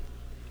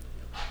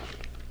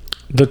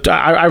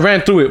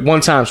ran through it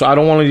one time, so I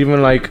don't want to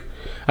even like.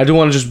 I do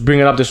want to just bring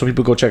it up there so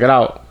people go check it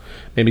out.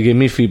 Maybe give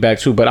me feedback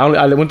too. But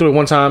I went through it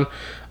one time.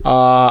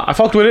 I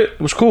fucked with it.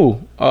 It was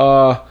cool.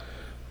 I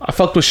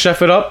fucked with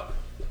Chef It Up.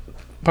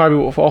 Probably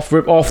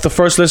off the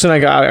first listen, I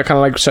kind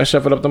of like Chef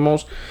It Up the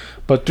most.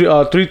 But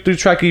three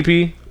track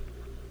EP.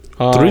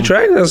 3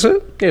 tracks, that's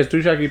it? Yeah, it's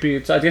 3 track EP.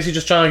 I guess he's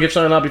just trying to get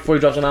something out before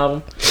he drops an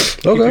album.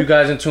 Keep Okay. you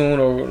guys in tune,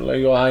 or like,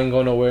 yo, I ain't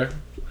going nowhere.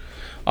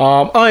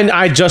 And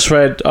I just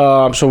read.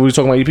 So we were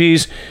talking about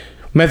EPs.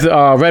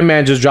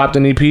 Redman just dropped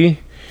an EP. He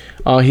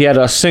had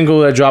a single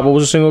that dropped. What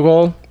was the single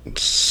called?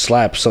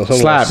 Slap.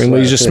 Slap. And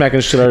he's just smacking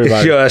shit at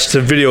everybody. Yo,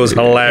 the video is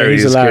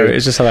hilarious. He's hilarious.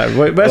 It's just hilarious.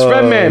 But that's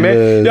Redman,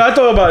 man. Yeah, I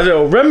thought about it.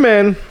 Yo,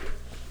 Redman.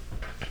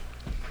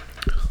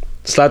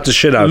 Slap the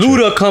shit out.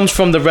 Luda comes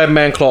from the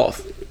Redman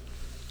cloth.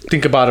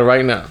 Think about it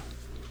right now.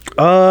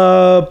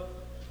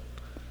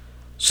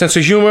 Sense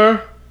of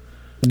humor.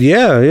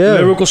 Yeah.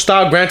 Lyrical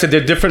style. Granted,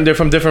 they're different. They're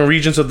from different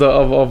regions of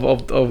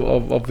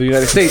the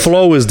United States.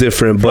 Flow is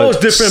different,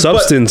 but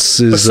substance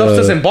but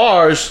substance and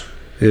bars.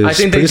 I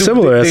think pretty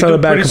similar. That's not a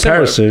bad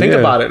comparison. Think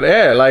about it.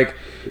 Yeah, like,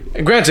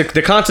 granted,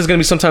 the content's gonna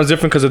be sometimes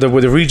different because of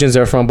where the regions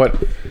they're from, but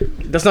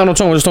that's not what I'm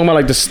talking. We're just talking about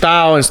like the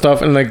style and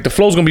stuff, and like the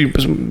flow's gonna be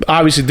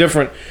obviously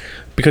different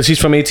because he's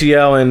from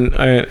ATL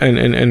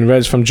and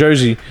Red's from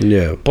Jersey.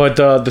 Yeah. But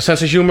the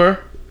sense of humor,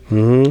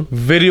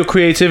 video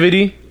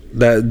creativity,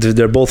 that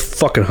they're both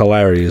fucking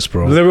hilarious,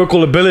 bro.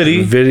 lyrical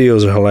ability.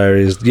 Videos are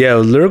hilarious. Yeah,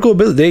 lyrical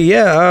ability.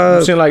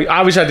 I'm saying, like,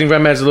 obviously I think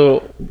Redman's a little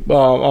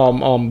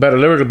better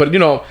lyrically, but you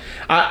know,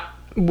 I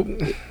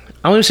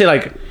wouldn't say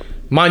like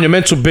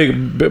monumental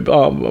better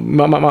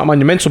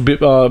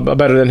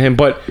than him,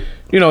 but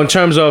you know, in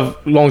terms of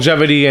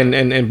longevity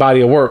and body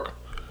of work.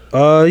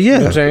 Yeah. You know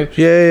what I'm saying?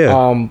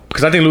 Yeah.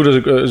 Because I think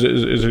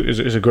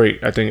Luda is a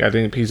great. I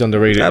think he's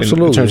underrated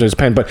in terms of his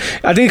pen. But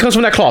I think it comes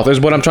from that cloth. Is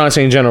what I'm trying to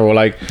say in general.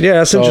 Like, yeah,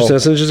 that's interesting.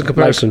 That's an interesting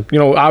comparison. Like, you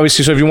know,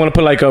 obviously, so if you want to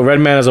put like a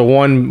Redman as a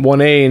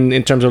 1A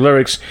in terms of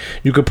lyrics,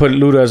 you could put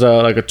Luda as a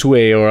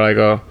 2A or like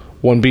a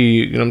 1B.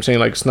 You know what I'm saying?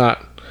 Like, it's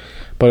not.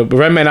 But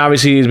Redman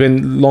obviously has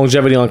been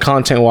longevity on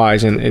content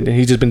wise, and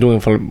he's just been doing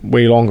it for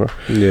way longer.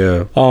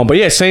 Yeah. But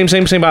yeah, same.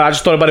 But I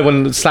just thought about it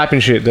when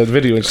slapping shit, that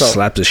video itself.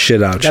 Slap the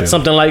shit out. That's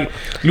something like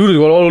Luda.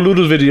 With all of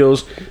Luda's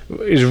videos,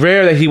 it's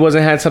rare that he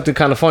wasn't had something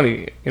kind of funny. You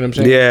know what I'm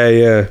saying?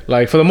 Yeah.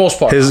 Like, for the most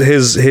part,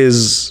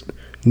 his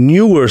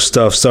newer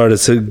stuff started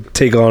to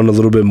take on a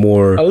little bit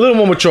more. A little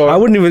more mature. I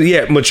wouldn't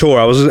even mature.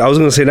 I was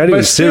gonna say not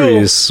even still,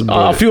 serious.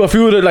 But. A few of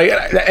the, like,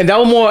 and that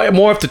was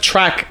more if the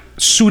track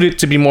suited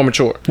to be more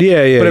mature.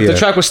 Yeah. But if the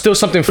track was still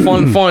something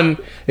fun,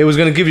 it was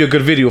gonna give you a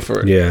good video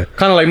for it. Yeah.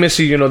 Kind of like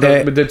Missy, you know,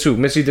 did too.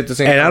 Missy did the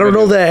same. And I don't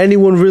know that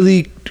anyone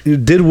really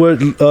did what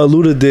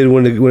Luda did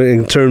when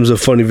in terms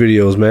of funny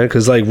videos, man.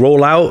 Because like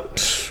Roll Out,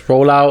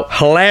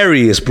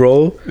 hilarious,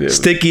 bro. Yeah.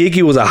 Sticky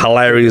Icky was a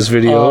hilarious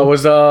video.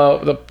 Was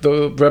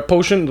the Red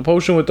Potion,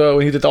 with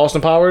when he did the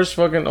Austin Powers,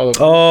 fucking.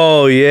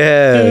 Oh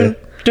yeah.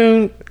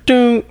 Dun,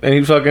 and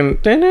he fucking.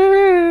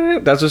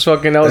 That's just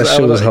fucking. That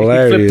shit was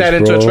hilarious. He flipped that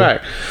into bro. a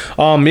track.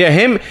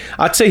 Yeah,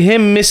 I'd say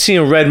him, Missy,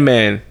 and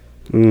Redman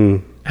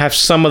have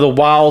some of the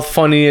wild,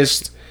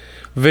 funniest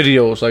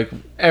videos. Like,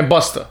 and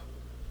Busta.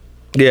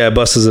 Yeah,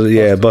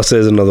 Busta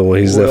is another one.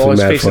 He's definitely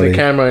mad facing funny. The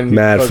camera and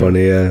mad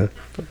funny, yeah.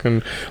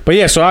 But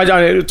yeah, so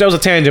that was a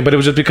tangent, but it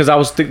was just because I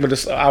was thinking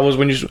this. I was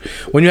when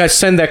you had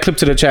sent that clip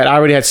to the chat, I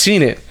already had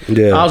seen it.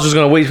 Yeah. I was just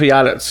gonna wait for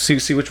y'all to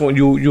see which one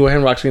you or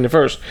Henrock seen it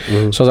first.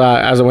 So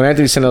when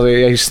Anthony sent it, I was like,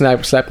 yeah, he's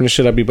slapping the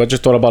shit out of me. But I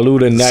just thought about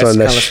Luda, and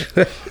that's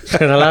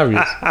kind of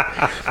hilarious.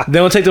 They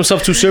don't take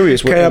themselves too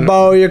serious. Can I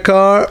borrow your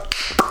car?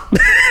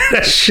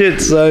 That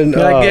shit, son.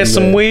 Can I get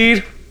some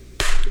weed?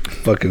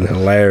 Fucking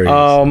hilarious.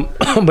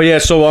 But yeah,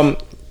 so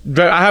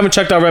I haven't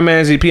checked out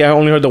Redman's EP. I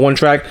only heard the one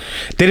track.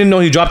 They didn't know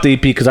he dropped the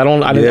EP because I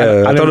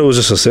thought it was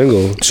just a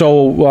single.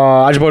 So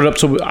I just brought it up.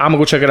 So I'm gonna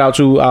go check it out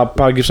too. I'll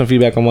probably give some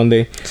feedback on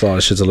Monday. It's a lot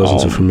of shit to listen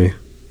to for me.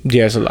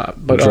 Yeah, it's a lot.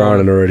 But I'm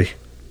drawing it already.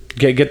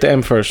 Get the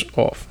M first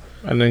off,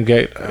 and then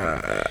get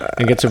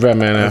to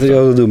Redman after. I think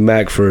I'll do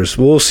Mac first.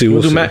 We'll see.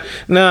 We'll see.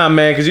 Nah,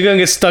 man, because you're gonna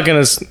get stuck in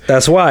a.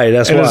 That's why.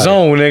 A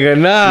zone, nigga.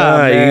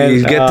 Nah, man.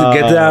 You get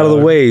that out of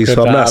the way,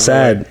 so I'm not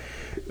sad.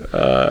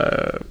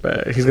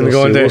 He's gonna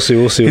go in there.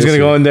 We'll see. He's gonna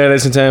go in there,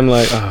 listen to him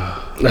like,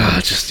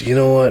 just you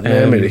know what,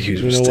 man, I made a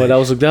huge mistake. You know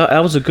what? That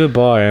was a good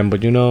bar, Em,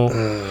 but you know,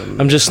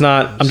 I'm just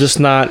not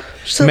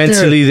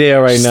mentally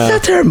there right now.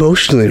 Not there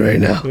emotionally right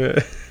now. Yeah.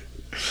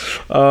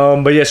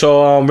 But yeah,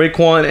 so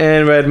Raekwon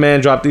and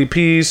Redman dropped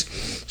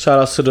EPs. Shout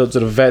outs to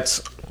the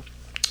vets.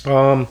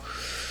 All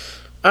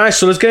right,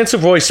 so let's get into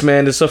Royce,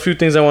 man. There's a few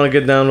things I want to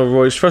get down with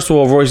Royce. First of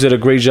all, Royce did a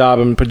great job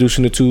in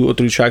producing the 2 or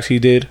 3 tracks he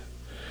did.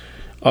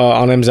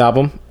 on M's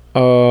album.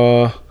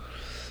 The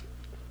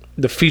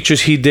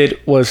features he did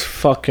was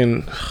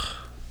fucking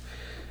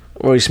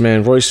Royce,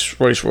 man. Royce.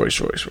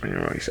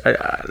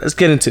 Let's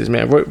get into this,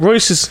 man.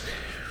 Royce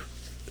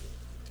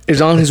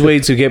is on his way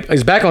to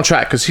is back on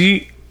track because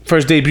he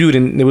first debuted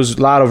and there was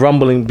a lot of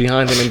rumbling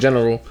behind him in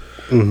general.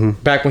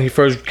 Back when he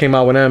first came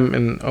out with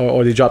M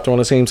or they dropped around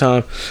the same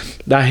time,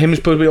 that him is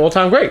supposed to be all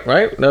time great,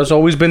 right? That's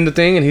always been the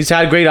thing, and he's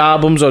had great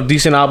albums or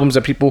decent albums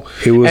that people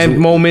and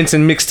moments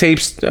and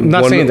mixtapes. I'm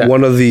not saying that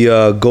one of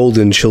the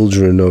golden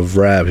children of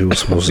rap. He was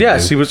supposed to.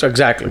 Yes, he was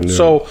exactly. Yeah.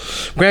 So,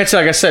 granted,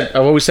 like I said,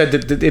 I've always said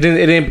that it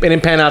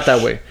didn't pan out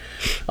that way.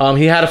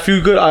 He had a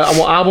few good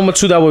album or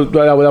two that were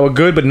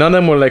good, but none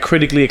of them were like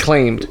critically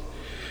acclaimed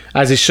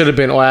as it should have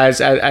been, or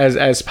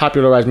as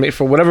popularized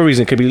for whatever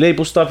reason. It could be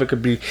label stuff, it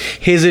could be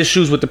his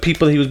issues with the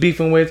people he was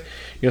beefing with.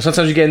 You know,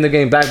 sometimes you get in the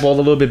game blackballed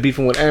a little bit,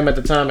 beefing with M at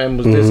the time. M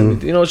was this,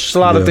 and you know, it's just a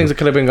lot of things that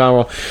could have been gone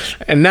wrong.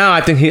 And now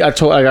I think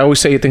I always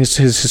say, I think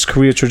his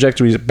career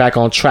trajectory is back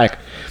on track,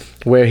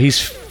 where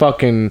he's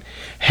fucking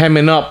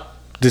hemming up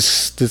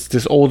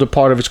this older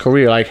part of his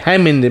career, like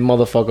hemming the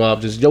motherfucker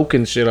up, just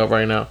yoking shit up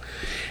right now.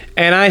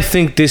 And I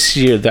think this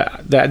year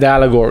the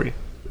Allegory,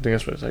 I think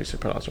that's what you should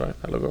pronounce, right?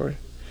 Allegory.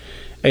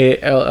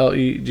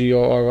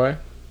 Allegory.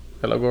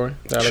 Allegory.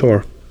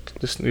 Sure.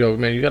 Just, yo,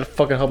 man, you gotta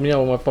fucking help me out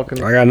with my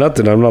fucking. I got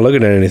nothing. I'm not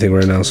looking at anything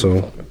right now.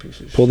 So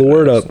pull the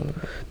word up.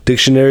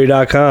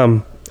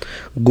 Dictionary.com.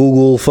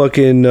 Google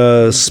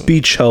fucking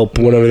speech help,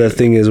 whatever that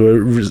thing is,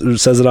 where it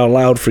says it out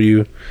loud for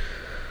you.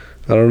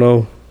 I don't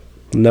know.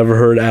 Never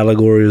heard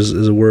allegory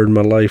is a word in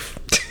my life.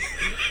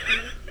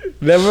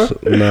 Never?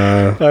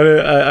 Nah.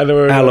 I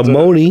never heard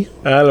alimony.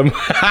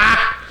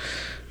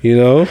 You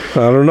know?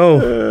 I don't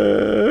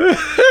know.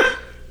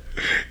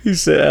 He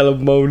said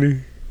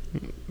alimony.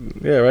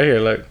 Yeah, right here,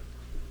 like.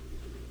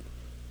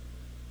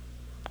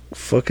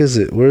 Fuck is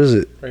it? Where is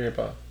it? Right here,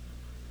 pal.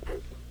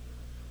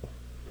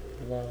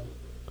 Wow.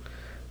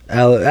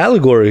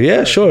 Allegory,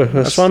 yeah, sure.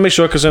 I just want to make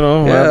sure, because, you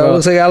know. Yeah, it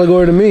looks like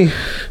allegory to me.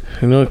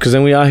 You know, because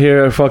then we out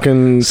here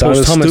fucking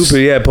post-hummus.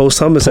 Stupid, yeah,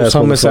 post-hummus ass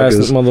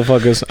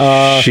motherfuckers.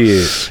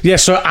 Shit. Yeah,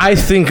 so I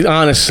think,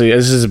 honestly,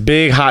 this is a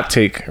big hot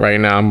take right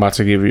now I'm about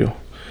to give you.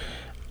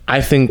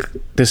 I think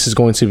this is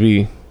going to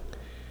be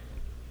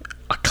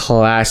a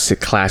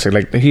classic.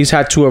 Like, he's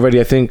had two already,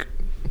 I think,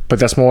 but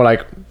that's more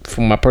like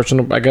from my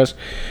personal, I guess.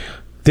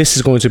 This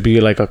is going to be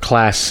like a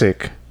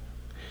classic,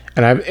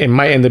 and it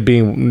might end up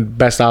being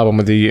best album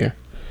of the year,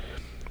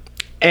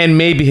 and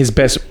maybe his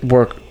best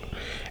work.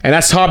 And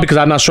that's hard because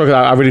I'm not sure, because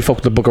I really fuck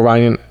with the Book of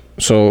Ryan,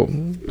 so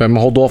I'm gonna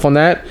hold off on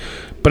that.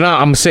 But now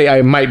I'm gonna say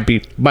I might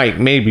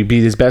maybe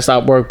be his best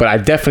artwork, but I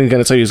definitely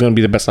gonna tell you it's gonna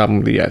be the best album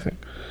of the year, I think.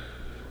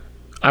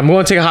 I'm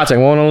going to take a hot take.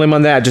 I'm going on a limb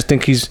on that. I just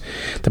think he's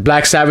the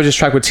Black Savage's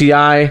track with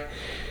T.I.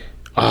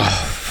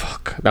 Oh,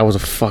 fuck. That was a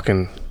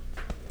fucking.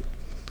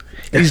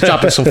 He's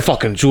dropping some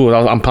fucking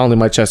jewels. I'm pounding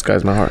my chest,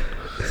 guys, my heart.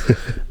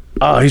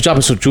 Oh, he's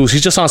dropping some jewels.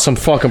 He's just on some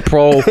fucking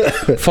pro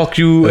fuck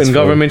you and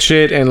government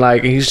shit, and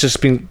like he's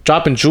just been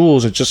dropping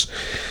jewels and just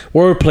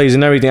wordplays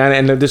and everything.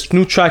 And this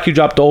new track he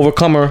dropped, The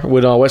Overcomer,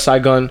 with West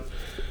Side Gun.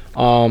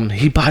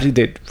 He bodied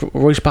it.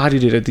 Royce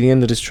bodied it at the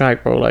end of this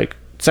track, bro. Like.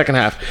 Second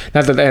half,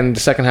 not the end. The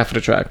second half of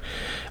the track,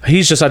 I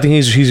think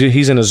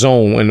he's in a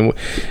zone. And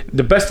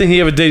the best thing he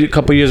ever did a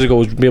couple years ago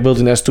was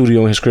building that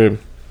studio in his crib,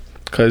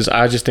 because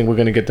I just think we're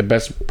gonna get the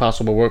best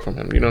possible work from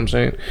him. You know what I'm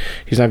saying?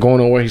 He's not going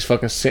nowhere. He's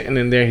fucking sitting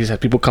in there. He's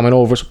had people coming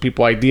over, so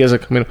ideas are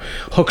coming,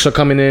 hooks are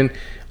coming in.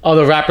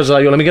 Other rappers are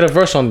like, yo, let me get a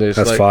verse on this.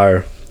 That's like,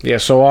 fire. Yeah.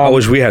 So I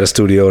wish we had a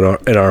studio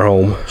in our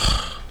home.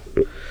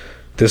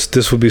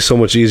 This would be so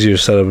much easier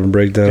to set up and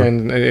break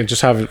down, and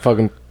just have it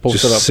fucking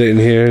posted just up. Sitting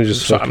here,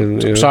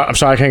 I'm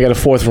sorry, I can't get a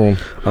fourth room.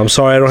 I'm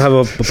sorry, I don't have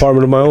an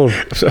apartment of my own.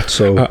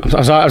 So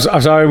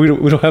I'm sorry,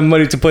 we don't have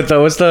money to put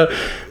the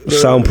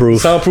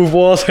soundproof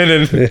walls, and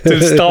then to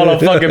install a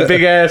fucking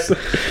big ass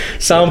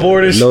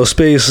soundboard. No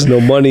space,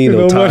 no money,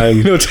 no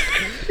time, no shit.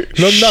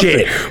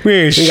 Nothing. We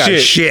ain't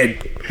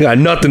shit. We got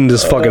nothing in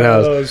this fucking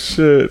house. Oh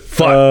shit!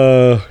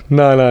 Fuck.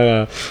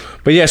 No.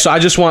 But yeah, so I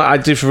just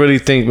really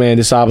think, man,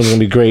 this album's gonna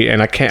be great,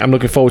 and I'm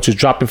looking forward to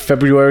dropping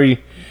February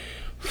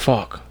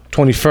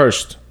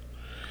 21st.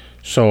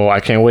 So I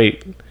can't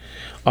wait.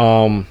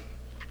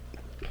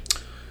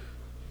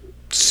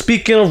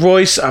 Speaking of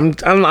Royce, I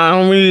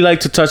don't really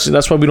like to touch it.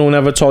 That's why we don't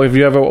ever talk. If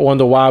you ever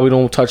wonder why we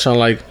don't touch on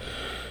like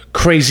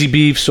crazy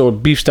beefs or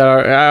beefs that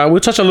are, we'll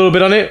touch a little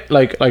bit on it,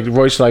 like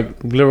Royce,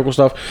 like lyrical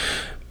stuff.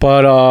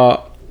 But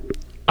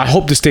I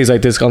hope this stays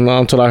like this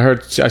until I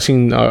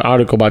seen an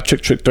article about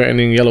Trick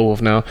threatening Yellow Wolf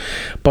now.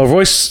 But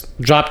Royce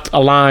dropped a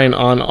line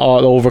on The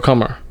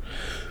Overcomer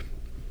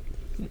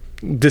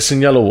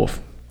dissing Yellow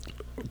Wolf.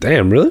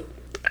 Damn, really?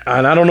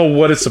 And I don't know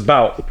what it's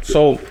about.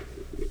 So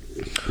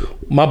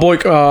my boy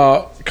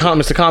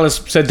Mr.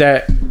 Collins said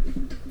that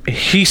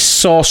he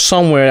saw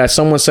somewhere that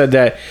someone said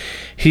that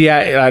he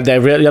had,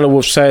 that Yellow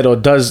Wolf said or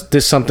does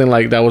this something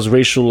like that was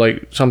racial,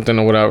 like something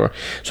or whatever.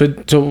 So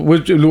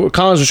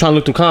Collins was trying to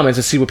look through comments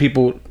and see what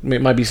people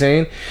might be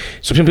saying.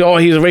 So people, oh,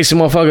 he's a racist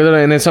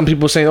motherfucker, and then some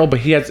people saying, oh,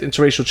 but he has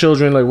interracial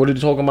children. Like, what are you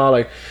talking about?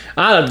 Like,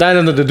 that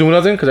doesn't do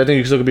nothing, because I think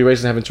you still could be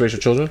racist and have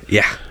interracial children.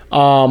 Yeah.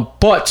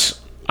 But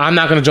I'm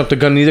not gonna jump the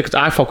gun either, because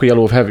I fuck with Yellow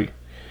Wolf heavy.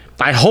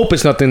 I hope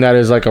it's nothing that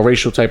is like a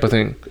racial type of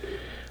thing.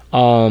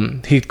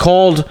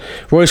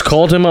 Royce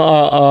called him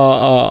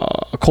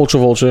a culture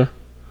vulture.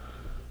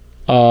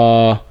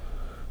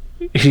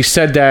 He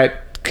said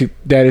that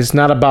it's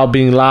not about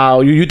being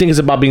loud. You think it's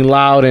about being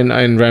loud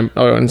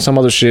and some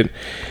other shit.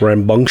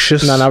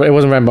 Rambunctious? No, it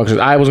wasn't rambunctious.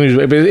 I was gonna use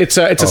it. It's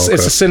a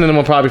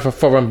synonym probably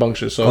for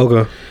rambunctious. So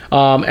okay.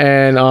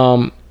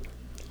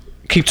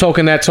 Keep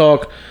talking that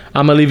talk.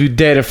 I'm gonna leave you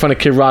dead in front of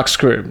Kid Rock's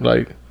crib.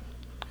 Like,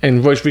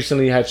 and Royce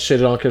recently had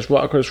shitted on Kid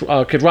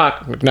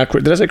Rock. Not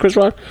Chris, did I say Chris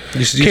Rock?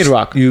 Kid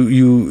Rock.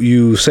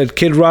 You said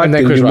Kid Rock and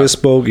you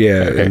misspoke.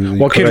 Yeah. Okay.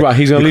 Well, Kid Rock.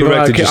 He's gonna leave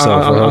it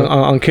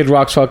on Kid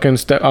Rock's fucking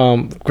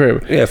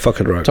crib. Yeah, fuck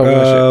Kid Rock.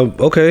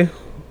 Okay.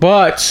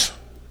 But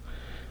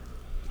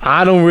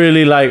I don't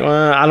really like.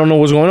 I don't know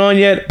what's going on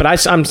yet. But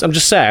I'm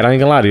just sad. I ain't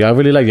gonna lie to you. I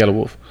really like Yellow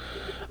Wolf.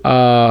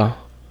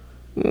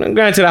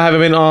 Granted, I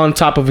haven't been on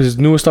top of his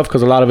newer stuff,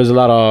 because a lot of a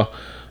lot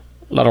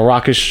of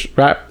rockish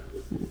rap.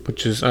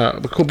 Which is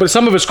cool, but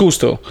some of it's cool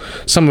still,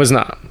 some of it's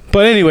not.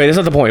 But anyway, that's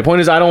not the point. The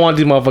point is, I don't want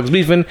these motherfuckers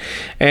beefing.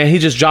 And he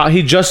just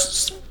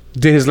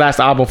did his last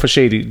album for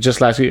Shady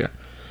just last year.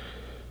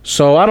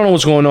 So I don't know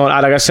what's going on.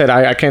 Like I said,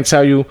 I can't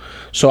tell you.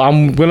 So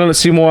I'm gonna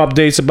see more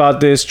updates about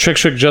this. Trick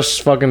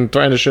just fucking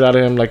threatened the shit out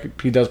of him,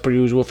 like he does per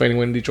usual for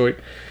anyone in Detroit.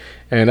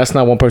 And that's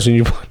not one person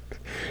you want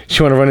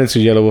to run into,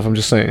 Yellow Wolf. I'm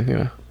just saying,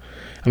 I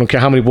don't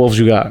care how many wolves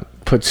you got.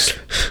 But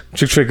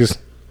Trick is.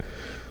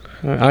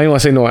 I didn't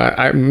want to say no.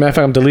 Matter of fact,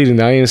 I'm deleting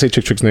that. I didn't say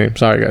Trick's name.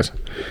 Sorry, guys.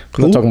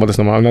 I'm not talking about this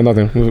no more. I'm not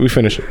nothing. We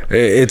finished.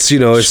 It's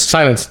it's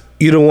silence.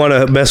 You don't want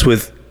to mess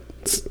with.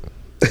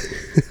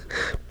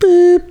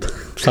 Beep.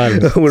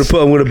 Silence. I'm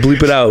gonna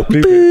bleep it out.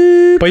 Beep.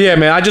 But yeah,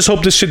 man. I just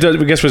hope this shit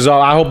gets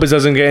resolved. I hope it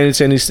doesn't get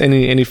into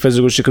any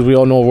physical shit, because we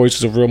all know Royce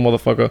is a real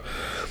motherfucker.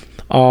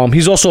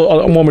 He's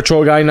also a more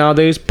mature guy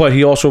nowadays, but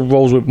he also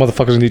rolls with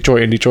motherfuckers in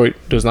Detroit, and Detroit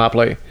does not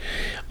play.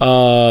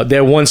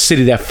 They're one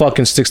city that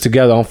fucking sticks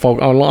together,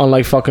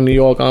 unlike fucking New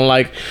York,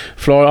 unlike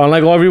Florida,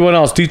 unlike everyone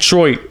else.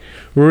 Detroit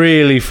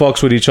really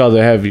fucks with each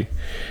other heavy,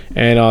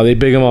 and they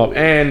big him up.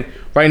 And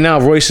right now,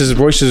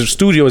 Royce's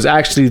studio is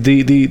actually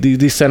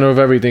the center of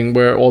everything,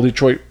 where all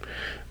Detroit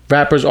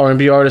rappers,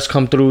 R&B artists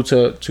come through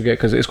to get,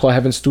 because it's called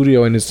Heaven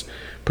Studio, and it's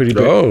pretty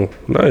big. Oh,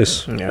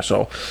 nice. Yeah,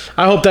 so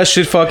I hope that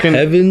shit fucking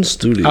Heaven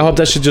Studio. I hope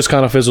that shit just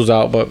kind of fizzles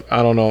out, but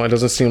I don't know. It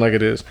doesn't seem like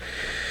it is.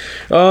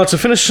 To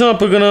finish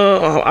up,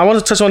 I want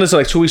to touch on this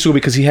like 2 weeks ago,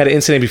 because he had an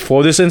incident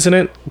before this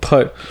incident.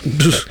 But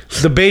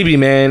the baby,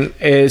 man,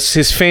 is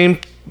his fame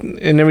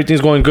and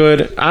everything's going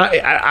good.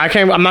 I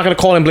can't. I'm not gonna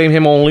call and blame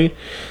him only.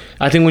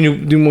 I think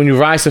when you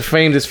rise to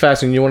fame this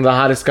fast and you're one of the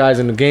hottest guys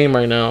in the game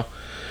right now,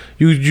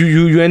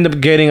 you end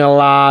up getting a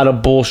lot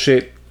of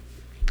bullshit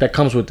that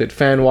comes with it,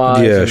 fan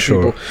wise. Yeah,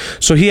 sure. People.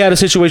 So he had a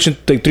situation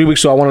like 3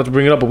 weeks ago. I wanted to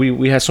bring it up, but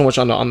we had so much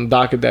on the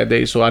docket that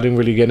day, so I didn't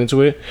really get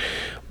into it.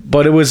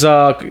 But it was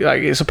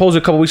like, supposed a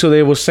couple weeks ago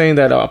they was saying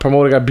that a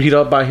promoter got beat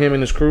up by him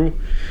and his crew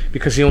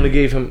because he only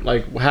gave him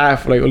like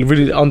half, like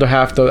really under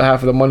half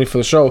of the money for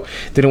the show.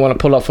 Didn't want to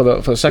pull up for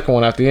the second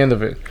one at the end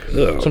of it.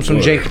 Some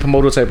janky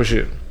promoter type of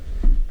shit.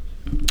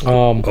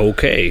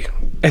 Okay.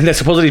 And they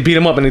supposedly beat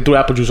him up and they threw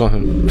apple juice on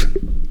him.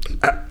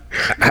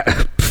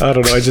 I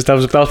don't know. That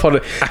was part of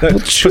it.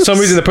 For some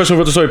reason, the person who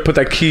wrote the story put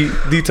that key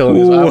detail in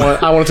this.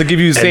 I wanted to give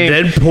you the same.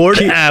 And then poured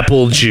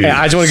apple juice.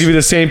 Yeah, I just want to give you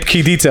the same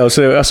key details,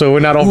 so we're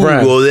not off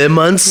brand. Jugo de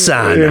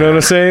manzana. You know what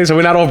I'm saying? So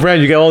we're not off brand.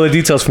 You get all the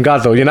details from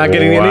Gato. You're not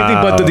getting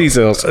anything but the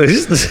details.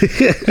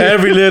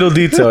 Every little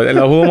detail. El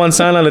jugo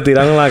manzana le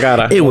tiraron la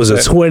cara. It was a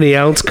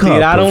 20-ounce cup.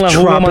 Tiraron la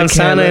jugo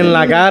manzana en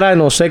la cara.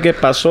 No sé qué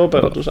pasó,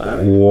 pero tú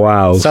sabes.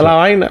 Wow. Esa la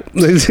vaina.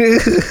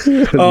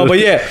 But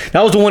yeah,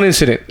 that was the one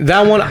incident.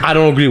 That one I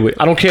don't agree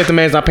with. I don't care if the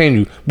man's not paying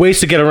you. Ways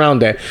to get around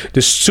that.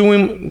 To sue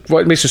him,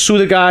 what makes you sue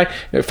the guy?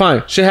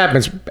 Fine, shit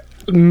happens.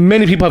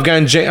 Many people have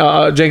gotten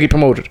janky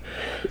promoted.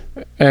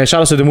 And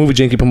shout out to the movie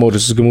Janky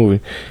Promoters. It's a good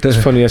movie. That's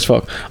funny as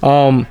fuck.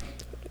 But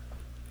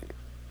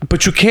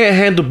you can't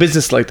handle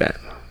business like that.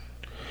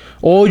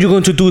 All you're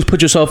going to do is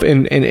put yourself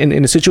in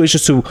a situation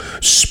to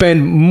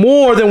spend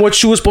more than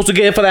what you were supposed to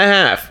get for that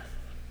half.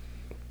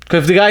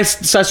 Because if the guy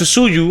decides to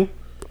sue you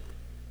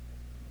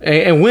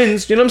and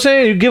wins, you know what I'm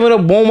saying? You're giving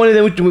up more money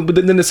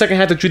than the second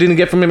half that you didn't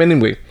get from him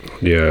anyway.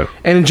 Yeah.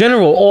 And in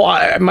general,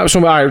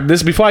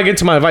 this before I get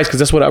to my advice, because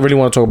that's what I really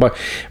want to talk about.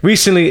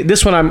 Recently,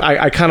 this one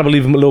I kind of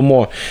believe him a little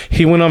more.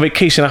 He went on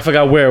vacation. I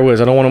forgot where it was.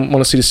 I don't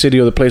want to see the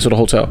city or the place or the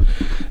hotel.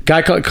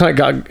 Guy,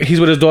 he's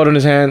with his daughter in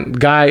his hand.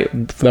 Guy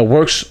that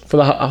works for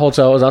the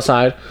hotel is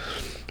outside.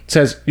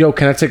 Says, "Yo,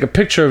 can I take a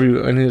picture of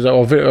you?" And he's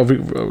like,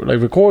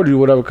 like record you,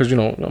 whatever, because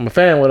I'm a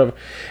fan, whatever.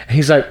 And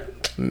he's like,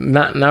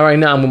 "Not right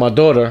now. I'm with my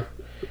daughter."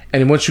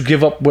 And once you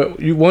give up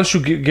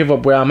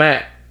where I'm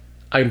at,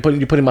 you're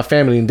putting my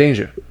family in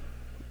danger.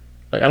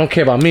 Like, I don't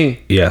care about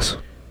me. Yes.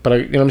 But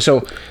you know what I mean?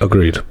 So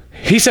agreed.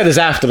 He said this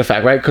after the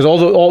fact, right? Because the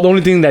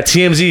only thing that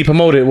TMZ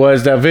promoted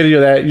was that video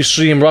that you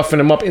see him roughing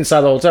him up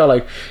inside the hotel,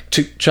 like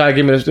to try to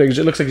give him. It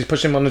looks like he's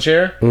pushing him on the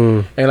chair,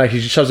 and like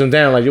he shoves him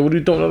down, like, yo, what are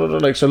you doing?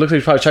 Like, so it looks like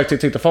he's probably trying to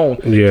take the phone,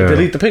 to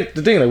delete the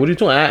thing. Like, what are you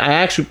doing? I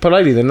asked you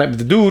politely,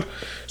 the dude.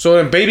 So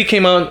then Baby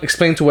came out,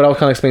 explained to what I was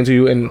kind of explaining to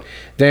you, and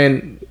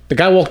then the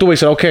guy walked away,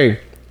 said, okay,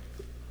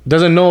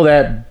 doesn't know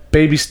that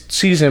Baby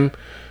sees him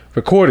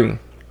recording,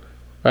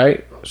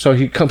 right? So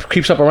he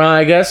creeps up around,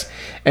 I guess,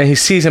 and he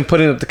sees him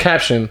putting up the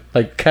caption,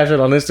 like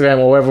caption on Instagram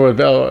or whatever,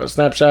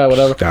 Snapchat,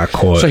 whatever. Got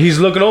caught. So he's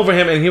looking over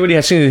him, and he already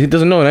has seen it. He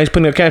doesn't know, and now he's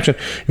putting a caption.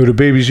 Yo, the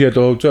baby's here at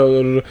the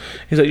hotel.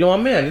 He's like, yo,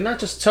 my man, didn't I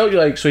just tell you?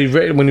 Like, so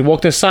when he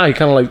walked inside, he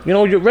kind of like,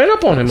 you ran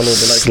up on him a little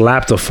bit, like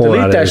slapped the phone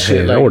out of his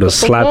hand. Like, I would have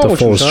slapped the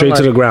phone straight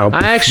to the ground.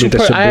 I asked you,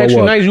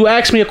 you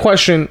asked me a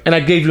question, and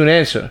I gave you an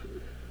answer.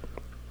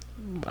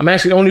 I'm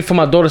asking only for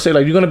my daughter to say,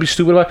 like, you're going to be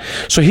stupid about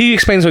it. So he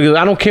explains, like,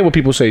 I don't care what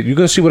people say. You're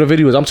going to see what a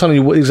video is. I'm telling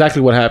you exactly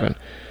what happened.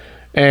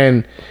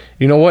 And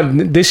you know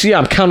what? This year,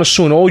 I'm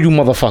counter-suing all you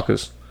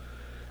motherfuckers.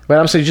 But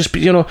I'm saying, just,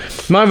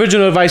 my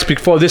original advice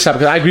before this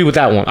happened, because I agree with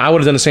that one. I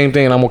would have done the same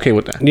thing, and I'm okay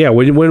with that. Yeah,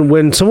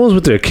 when someone's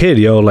with their kid,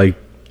 like,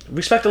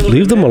 respect a little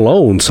leave them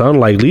alone, son.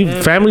 Like,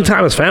 family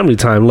time is family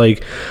time.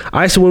 Like,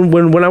 I said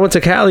when I went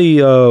to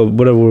Cali,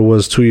 whatever it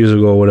was 2 years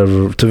ago, or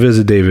whatever, to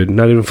visit David,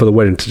 not even for the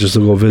wedding, just to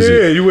go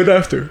visit. Yeah, you went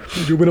after.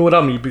 You went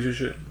without me, you piece of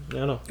shit.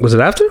 Yeah, I know. Was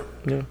it after?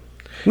 Yeah.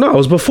 No, it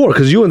was before,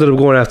 because you ended up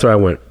going after I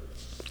went.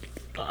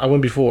 I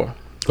went before.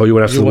 Oh, you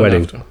went after the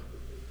wedding. After.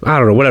 I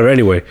don't know, whatever.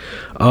 Anyway,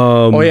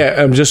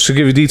 just to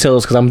give you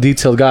details, because I'm a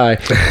detailed guy.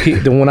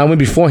 When I went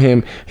before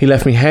him, he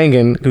left me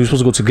hanging. We were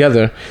supposed to go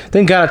together.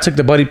 Then God took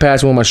the buddy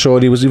pass with my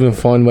shorty. It was even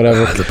fun,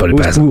 whatever. The buddy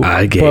pass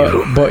I gave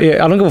him. But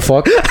yeah, I don't give a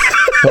fuck. I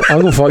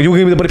don't give a fuck. You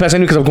gave me the buddy pass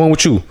anyway because I'm going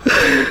with you.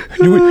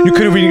 You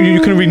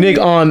couldn't renege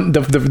on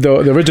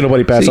the original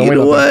buddy pass. So you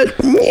know what?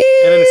 And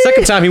then the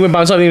second time he went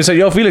by himself and he said,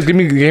 "Yo, Felix, give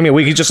me a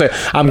week." He just said,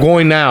 "I'm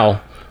going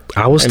now."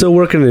 I was still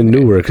working in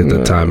Newark at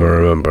the time. I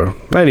remember.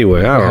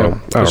 Anyway, I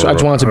don't know. I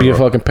just wanted to be a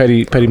fucking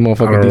petty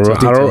motherfucker.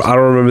 I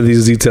don't remember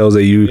these details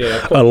that you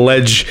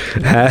allege.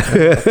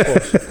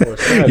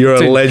 Your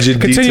alleged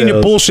details. Continue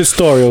your bullshit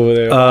story over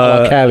there,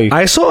 Cali.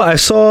 I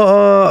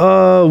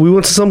saw. We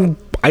went to some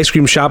ice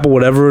cream shop or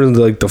whatever in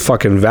the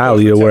fucking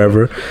valley or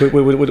wherever.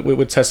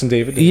 With Tess and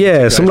David.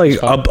 Yeah, some like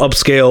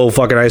upscale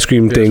fucking ice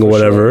cream thing or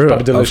whatever.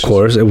 Sure. Of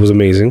course, it was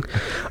amazing.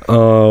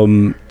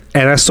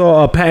 And I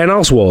saw Patton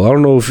Oswalt. I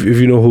don't know if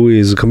you know who he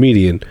is, a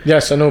comedian.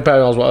 Yes, I know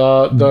Patton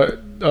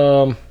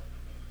Oswalt.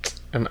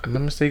 Am I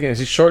mistaken? Is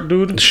he short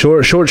dude?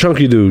 Short,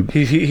 chunky dude.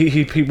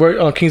 He worked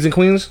on Kings and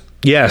Queens.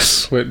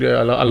 Yes. I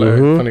love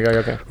him. Funny guy.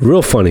 Okay.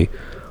 Real funny,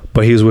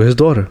 but he's with his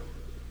daughter.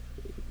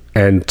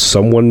 And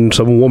some woman.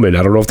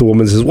 I don't know if the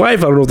woman's his wife.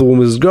 I don't know if the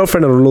woman's his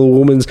girlfriend. I don't know if the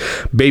woman's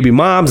baby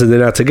moms, and they're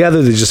not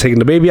together. They're just taking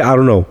the baby. I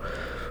don't know.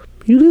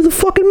 You leave the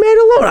fucking man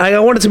alone. I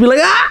wanted to be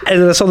like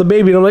and then I saw the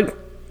baby, and I'm like,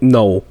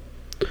 no.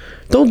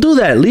 Don't do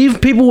that. Leave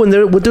people when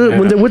they're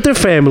with their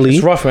family.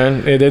 It's rough,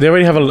 man. They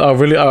already have a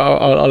really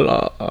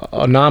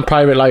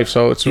non-private life,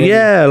 so it's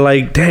really,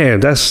 like damn,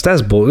 that's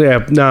bull.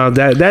 Yeah, no,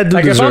 that dude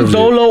like if I'm deserves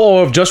solo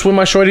or just with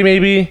my shorty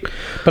maybe,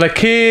 but like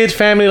kids,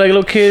 family, like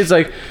little kids,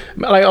 like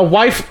a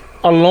wife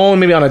alone,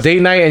 maybe on a date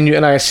night,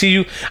 and I see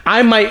you,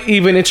 I might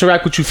even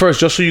interact with you first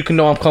just so you can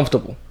know I'm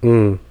comfortable. You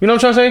know what I'm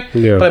trying to say?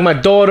 Yeah. But like my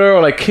daughter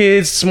or like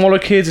kids, smaller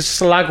kids, it's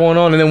just a lot going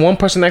on, and then one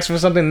person asks for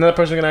something, another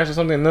person can ask for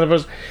something, another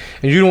person,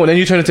 and then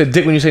you turn into a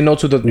dick when you say no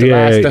to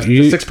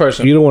the sixth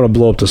person. You don't want to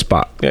blow up the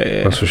spot.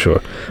 Yeah, that's for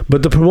sure.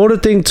 But the promoter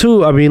thing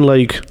too, I mean,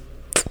 like,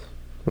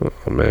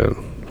 oh man,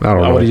 I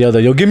don't know. I would have yelled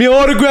at, yo, give me an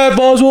autograph,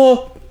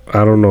 Oswald.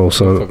 I don't know,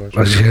 son.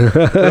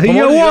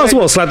 Yo,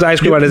 Oswald slapped the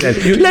ice cream out of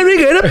his head. Let me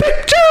get a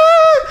picture.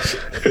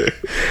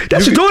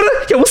 That's your daughter?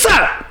 Yo, what's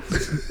up?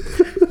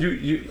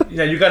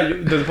 you got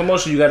the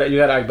promotion. You got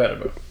to act better,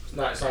 bro. It's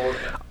not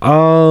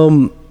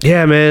working.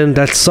 Yeah, man,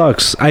 that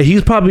sucks.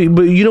 He's probably,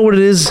 but you know what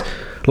it is.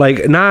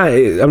 Like,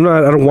 I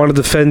don't want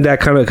to defend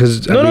that kind of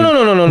because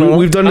no.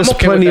 We've done this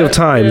plenty of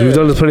times. Yeah. We've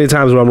done this plenty of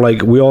times where I'm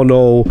like, we all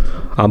know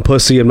I'm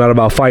pussy. I'm not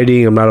about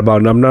fighting. I'm not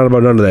about none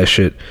of that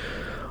shit.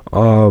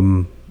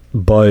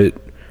 But.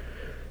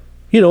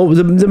 You know,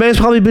 the man's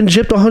probably been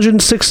gypped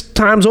 106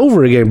 times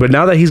over again. But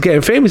now that he's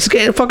getting famous, he's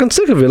getting fucking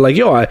sick of it. Like,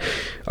 yo, I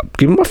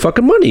give him my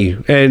fucking money.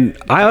 And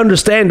I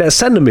understand that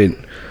sentiment.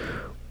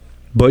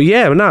 But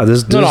yeah,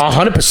 there's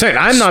 100%.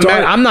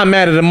 I'm not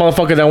mad at a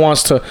motherfucker that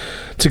wants to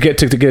get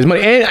his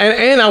money.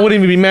 And I wouldn't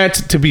even be mad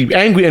to be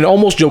angry and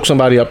almost joke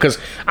somebody up because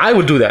I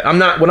would do that. I'm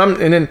not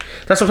and then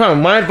that's what I'm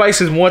talking. My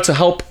advice is more to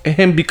help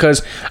him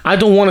because I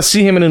don't want to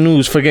see him in the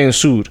news for getting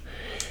sued.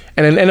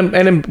 And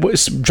then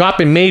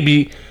dropping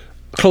maybe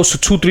close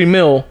to 2-3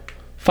 mil,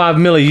 5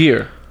 mil a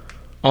year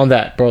on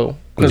that, bro.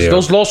 Because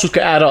those lawsuits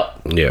could add up.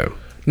 Yeah.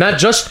 Not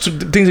just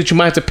things that you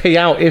might have to pay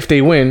out if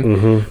they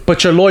win,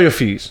 but your lawyer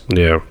fees.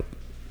 Yeah.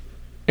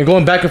 and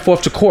going back and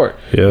forth to court.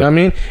 Yeah. You know what I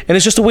mean? And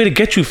it's just a way to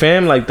get you,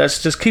 fam. Like,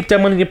 that's just keep that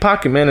money in your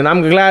pocket, man. And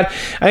I'm glad.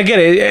 I get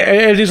it.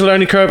 Everything's a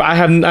learning curve. I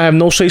have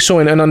no say so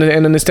in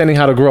understanding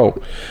how to grow.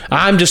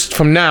 I'm just,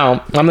 from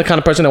now, I'm the kind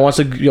of person that wants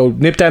to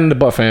nip that in the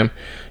butt, fam.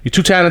 You're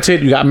too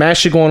talented. You got mad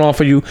shit going on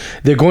for you.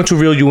 They're going to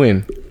reel you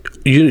in.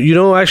 You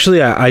know,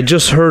 actually, I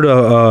just heard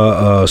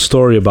a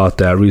story about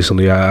that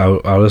recently.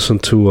 I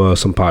listened to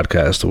some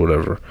podcast or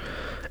whatever.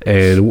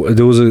 And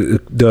there was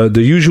the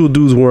usual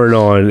dudes weren't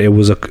on. It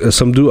was a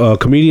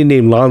comedian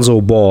named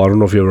Lonzo Ball. I don't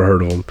know if you ever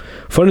heard of him.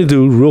 Funny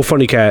dude, real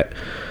funny cat.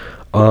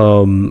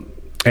 And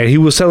he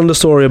was telling the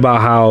story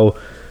about how,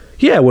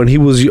 when he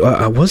was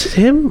it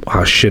him?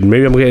 Oh shit,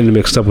 maybe I'm getting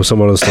mixed up with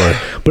some other story.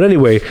 But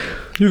anyway,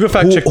 you can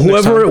fact check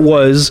whoever it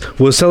was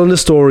telling the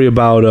story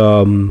about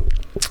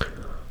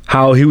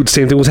how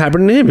same thing was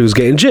happening to him. He was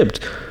getting gypped,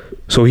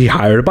 so he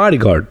hired a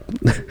bodyguard,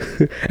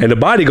 and the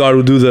bodyguard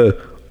would do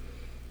the.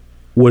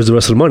 Where's the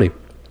rest of the money?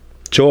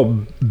 Show up,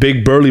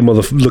 big burly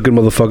looking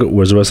motherfucker.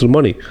 Where's the rest of the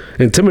money?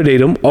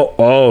 Intimidate him.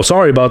 Oh,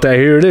 sorry about that.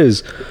 Here it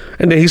is.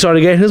 And then he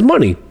started getting his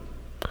money.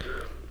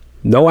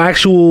 No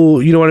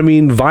actual, you know what I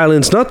mean,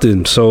 violence,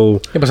 nothing.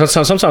 So but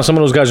sometimes some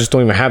of those guys just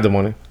don't even have the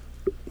money.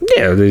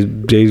 Yeah, they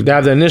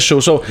have the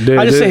initial. So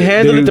I just say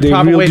handle it the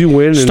proper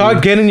way.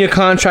 Start getting your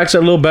contracts a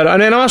little better.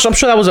 And then also, I'm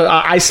sure that was an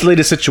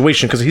isolated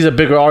situation because he's a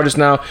bigger artist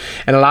now,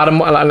 and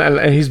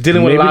and he's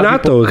dealing with a lot of people. Maybe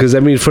not though, because I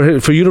mean,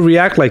 for you to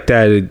react like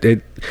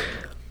that,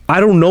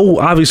 I don't know.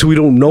 Obviously, we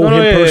don't know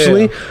him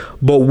personally,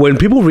 but when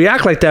people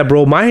react like that,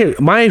 bro,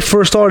 my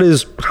first thought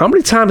is, how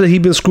many times has he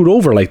been screwed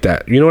over like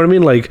that? You know what I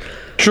mean? Like,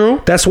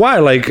 true. That's why,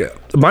 like,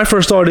 my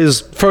first thought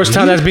is first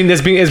time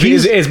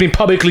it's been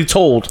publicly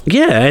told.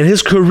 Yeah, and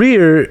his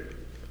career,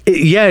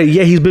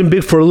 he's been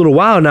big for a little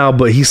while now,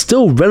 but he's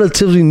still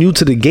relatively new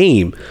to the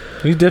game.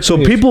 So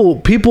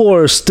people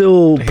are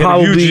still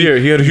probably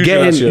he had a huge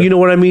getting, year. you know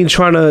what I mean,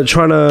 trying to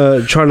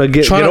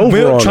get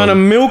over trying to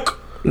milk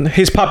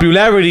his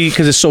popularity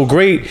because it's so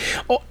great,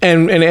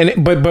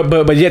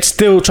 but yet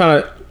still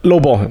trying to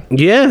lowball him.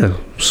 Yeah.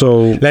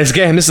 So let's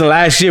get him. This is the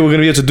last year we're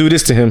gonna be able to do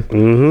this to him.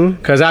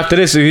 Because after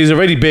this, he's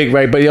already big,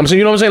 right? But I'm saying,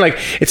 you know what I'm saying? Like,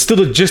 it's still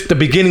the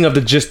beginning of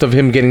the gist of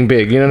him getting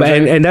big. You know what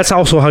I'm saying? And that's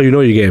also how you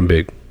know you're getting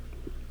big.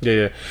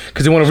 Yeah.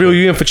 Because they want to reel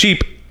you in for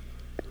cheap.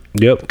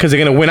 Yep. Because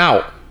they're gonna win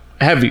out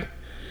heavy.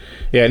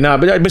 Yeah,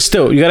 but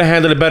still, you gotta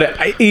handle it better.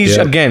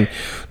 Again,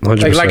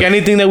 100%. like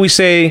anything that we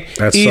say,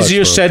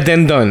 easier said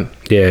than done.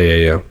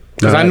 Yeah.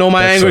 Because I know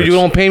my anger. Sucks. You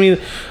don't pay me.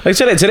 Like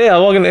today I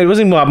walk in. It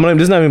wasn't about money.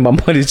 This is not even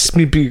about money. It's just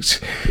me.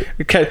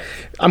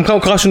 I'm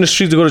coming across from the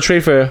street to go to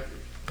trade fair.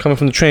 Coming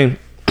from the train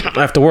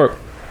after work.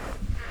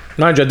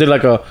 Mind you, I did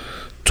like a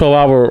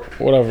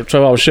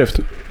 12-hour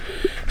shift,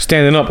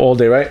 standing up all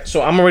day. Right.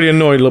 So I'm already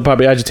annoyed, a little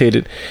probably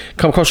agitated.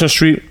 Come across from the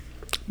street.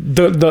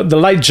 The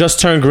light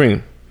just turned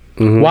green.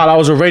 While I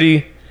was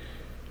already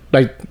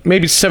like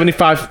maybe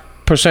 75%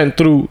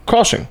 through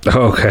crossing.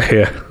 Okay,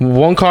 yeah.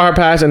 One car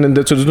passed, and then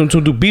to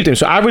do beat him.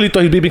 So I really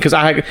thought he beat me because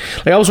I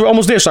was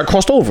almost there, so I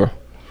crossed over.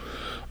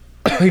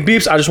 He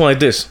beeps. I just went like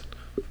this.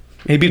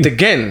 He beeped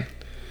again.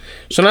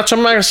 So now I'm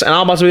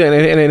about to be there,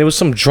 and it was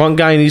some drunk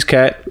guy in East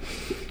Cat.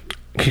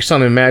 He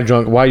sounded mad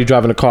drunk. Why are you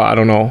driving the car? I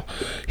don't know.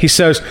 He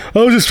says,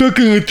 I was just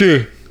fucking with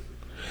you.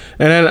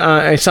 And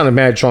then he sounded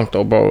mad drunk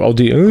though, bro. OD.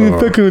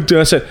 Fucking with you.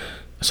 I said,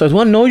 do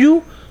I know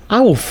you? I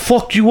will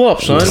fuck you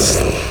up, son.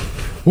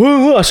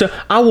 I said,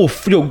 I will,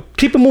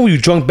 keep it moving, you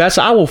drunk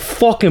bastard. I will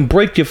fucking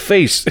break your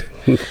face.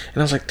 And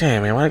I was like,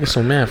 damn, man, why did I get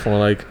so mad for?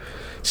 Like,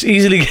 it's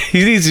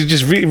easy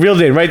just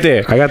reeled in right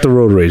there. I got the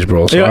road rage,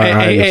 bro. So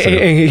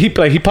and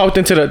he popped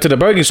into the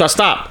Burger, so I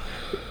stopped.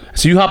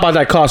 So you hop out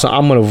that car, so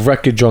I'm gonna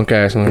wreck your drunk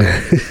ass, man.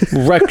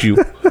 Wreck you.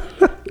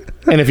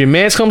 And if your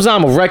man's comes out,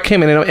 I'm gonna wreck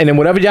him, and then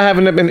whatever y'all have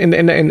in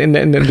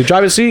the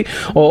driver's seat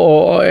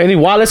or any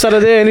wallets out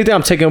of there, anything,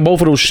 I'm taking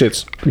both of those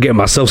shits. Getting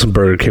myself some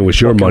Burger King with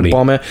your money.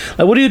 Ball, man.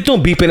 Like, what are you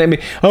doing, beeping at me?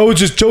 I was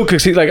just joking.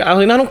 Like, I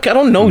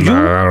don't know you.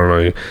 Nah, I don't know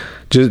you.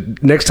 Just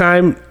next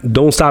time,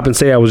 don't stop and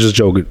say I was just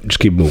joking. Just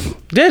keep moving.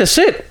 Yeah, that's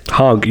it.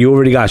 Honk. You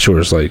already got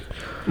yours, like.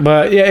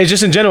 But yeah, it's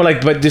just in general,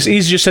 like, but it's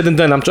easier said than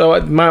done.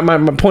 My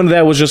point of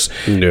that was just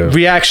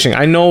reaction.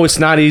 I know it's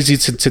not easy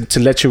to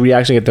let your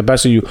reaction get the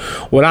best of you.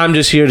 What I'm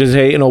just here to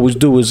say and always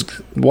do is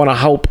want to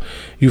help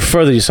you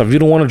further yourself. You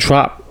don't want to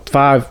drop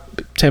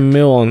 5-10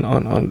 mil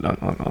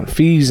on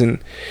fees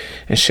and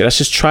shit. That's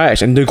just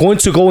trash. And they're going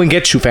to go and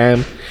get you,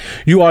 fam.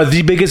 You are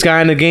the biggest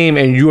guy in the game,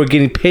 and you are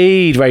getting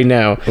paid right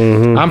now.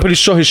 I'm pretty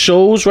sure his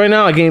shows right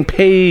now are getting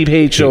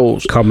paid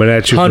shows. Coming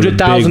at you,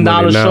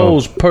 $100,000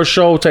 shows per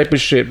show type of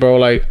shit, bro.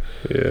 Like,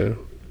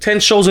 10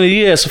 shows in a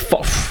year.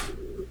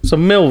 It's a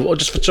mil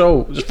just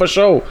for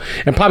show,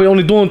 and probably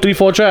only doing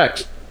 3-4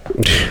 tracks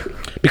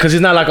because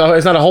it's not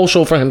a whole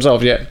show for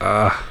himself yet.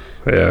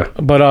 Yeah.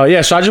 But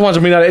so I just wanted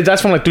to bring that.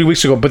 That's from like 3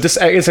 weeks ago. But this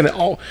incident,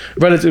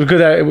 relatively good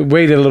that it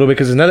waited a little bit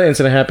because another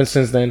incident happened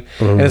since then,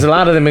 and there's a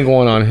lot of them been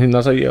going on. And I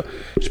was like, yo,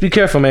 just be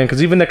careful, man,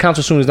 because even the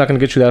council soon is not going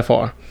to get you that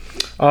far.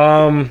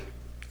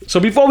 So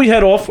before we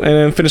head off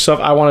and finish up,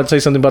 I want to say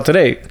something about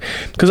today,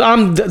 because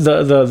I'm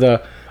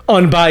the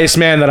unbiased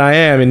man that I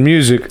am in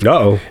music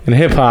and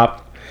hip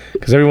hop,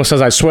 because everyone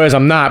says I swears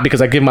I'm not,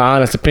 because I give my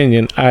honest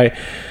opinion.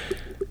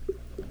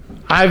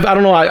 I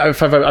don't know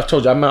if I've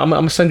told you. I'm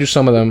gonna send you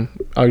some of them.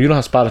 You don't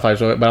have Spotify,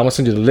 so, but I'm gonna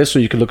send you the list so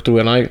you can look through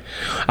it. And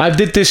I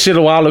did this shit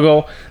a while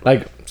ago.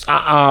 Like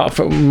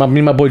for me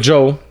and my boy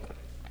Joe,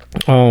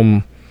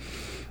 we're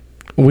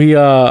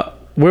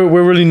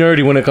really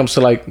nerdy when it comes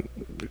to like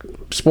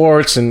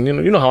sports, and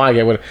you know how I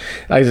get with it,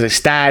 like the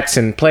stats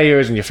and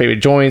players and your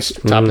favorite joints,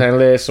 top 10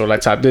 lists, or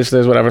like top this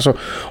whatever. So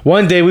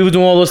one day we were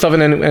doing all those stuff,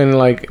 and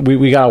like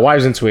we got our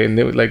wives into it, and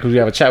they would, like, we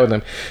have a chat with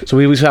them. So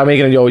we started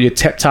making your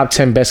top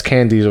 10 best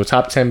candies or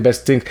top 10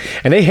 best things,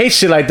 and they hate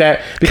shit like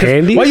that because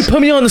candies? Why you put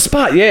me on the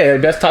spot? Yeah,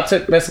 top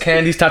 10 best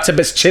candies, top 10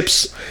 best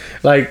chips,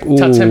 like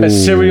top 10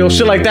 best cereal,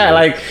 shit like that.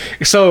 Like,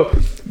 so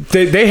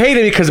they hate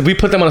it because we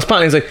put them on the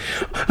spot, and it's like,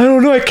 I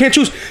don't know, I can't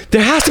choose.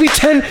 There has to be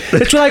 10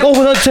 that you like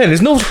over the 10.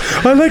 There's no,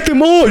 I like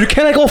them all. You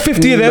can't like all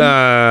 50 of them.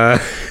 Nah.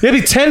 There'll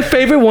be 10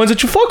 favorite ones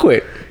that you fuck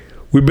with.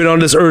 We've been on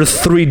this earth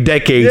 3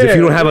 decades. If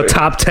you don't have a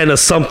top 10 of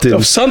something.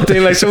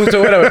 Like, so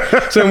whatever.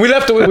 So we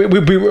left, we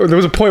there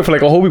was a point for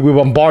like a whole week we were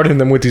bombarding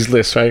them with these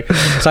lists, right?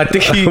 So I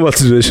think I'm about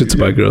to do this shit to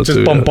my girls just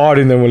too,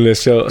 bombarding them with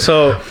lists, yo.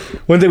 So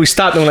one day we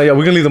stopped and we're like, yo,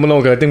 we're gonna leave them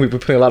alone because I think we were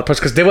putting a lot of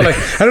pressure, because they were like,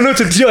 I don't know what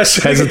to do.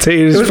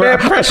 Hesitated. It was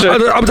bad pressure.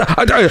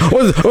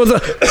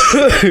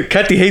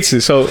 Kathy hates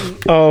it. So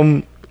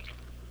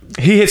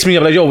he hits me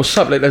up like, yo, what's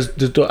up? Like, let's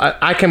do.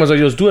 I came, I was like,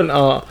 yo, let's do it.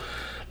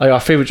 Like our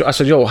favorite. I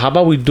said, yo, how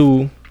about we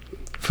do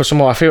for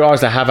some of our favorite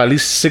artists that have at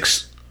least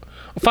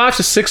 5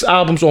 to 6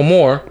 albums or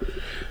more?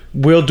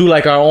 We'll do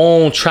like our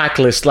own track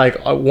list, like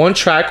one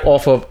track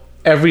off of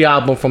every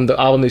album from the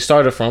album they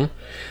started from.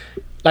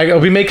 Like, I'll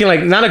be making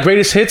like not a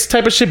greatest hits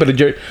type of shit, but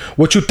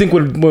what you think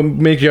would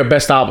make your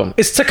best album.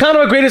 It's kind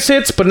of a greatest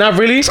hits, but not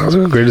really. Sounds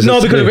like a greatest hits.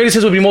 No, because the greatest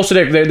hits would be most of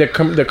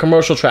their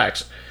commercial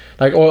tracks.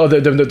 Like, or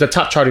the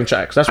top charting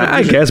tracks. That's what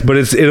I guess, but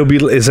it's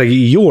like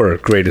your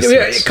greatest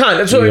hits. Yeah, kind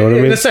of. So,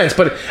 in a sense,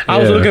 but I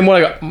was looking more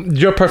like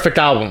your perfect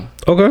album.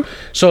 Okay.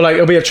 So like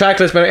it'll be a track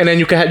list, and then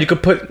you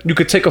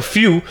could take a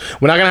few.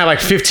 We're not gonna have like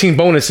 15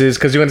 bonuses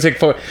because you're gonna take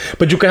 4,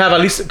 but you can have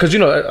at least, because you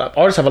know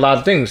artists have a lot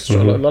of things, a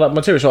lot of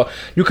material. So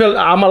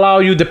I'm allow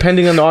you,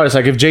 depending on the artist.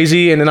 Like if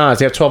Jay-Z and the Nas,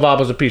 they have 12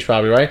 albums apiece,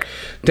 probably, right?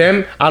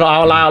 Them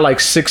I'll allow like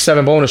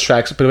 6-7 bonus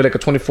tracks, but with like a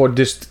 24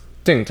 disc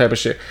thing type of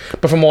shit,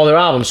 but from all their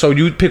albums. So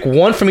you pick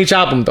one from each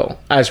album though,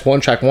 as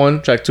one, track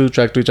 1, track 2,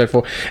 track 3, track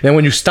 4. And then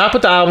when you stop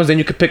with the albums, then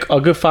you could pick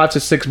a good 5 to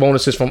 6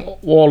 bonuses from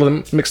all of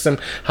them, mix them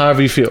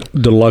however you feel.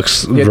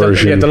 Deluxe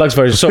version. Deluxe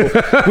version. So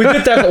we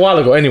did that a while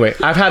ago. Anyway,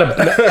 I've had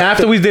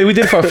after we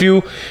did for a few,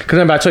 because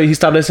remember I told you he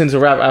stopped listening to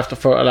rap after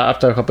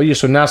a couple of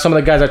years. So now some of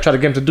the guys I try to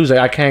get him to do is like,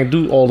 I can't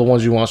do all the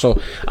ones you want.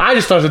 So I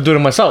just started to do it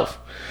myself.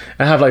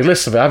 I have like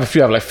lists of it. I have a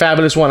few. I have like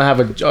Fabulous one. I have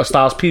a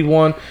Styles P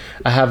one.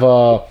 I have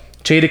a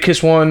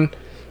Jadakiss one.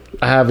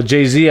 I have a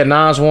Jay-Z, a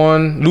Nas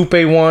one,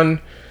 Lupe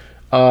one.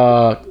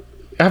 I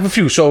have a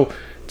few. So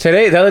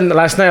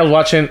last night I was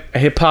watching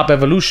Hip Hop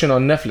Evolution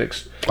on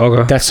Netflix.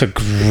 Okay. That's a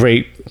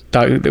great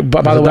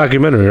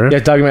documentary, right? Yeah,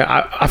 documentary.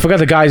 I forgot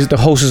the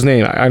host's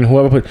name, and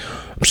whoever put.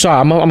 I'm sorry,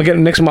 I'm gonna get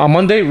next on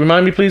Monday.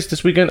 Remind me, please,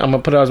 this weekend. I'm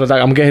gonna put it as I'm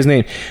gonna get his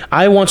name.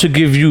 I want to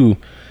give you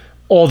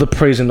all the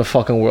praise in the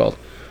fucking world.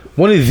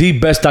 One of the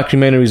best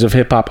documentaries of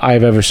hip hop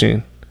I've ever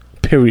seen.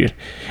 Period.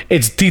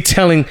 It's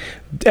detailing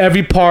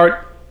every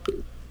part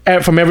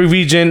from every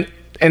region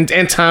and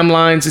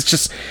timelines. It's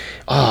just,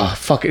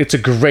 fuck it. It's a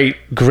great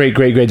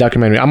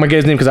documentary. I'm gonna get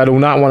his name because I do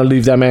not want to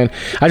leave that man.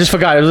 I just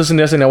forgot. I was listening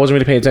to this and I wasn't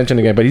really paying attention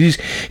again. But he's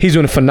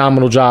doing a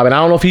phenomenal job. And I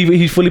don't know if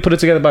he fully put it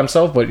together by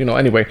himself. But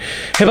anyway,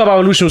 Hip Hop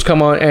Evolution was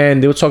come on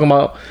and they were talking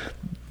about.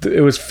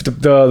 It was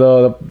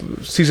the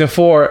season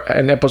 4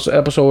 and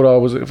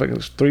episode was it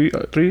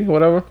like 3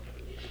 whatever,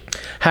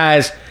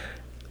 has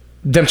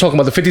them talking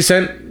about the 50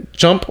 Cent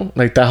jump,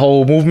 like that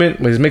whole movement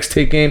with his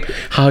mixtape game,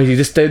 how he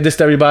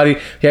dissed everybody.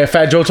 Yeah,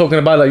 Fat Joe talking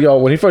about like, yo,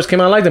 when he first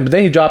came out, I liked him, but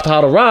then he dropped How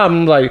to Rob.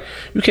 I'm like,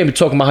 you can't be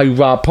talking about how you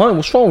rob punt.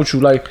 What's wrong with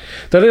you? Like,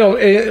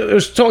 it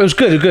was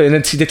good. And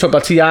then they talked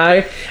about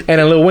T.I.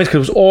 and Lil Wayne because it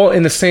was all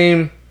in the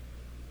same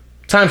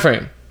time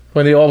frame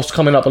when they all was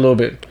coming up a little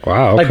bit.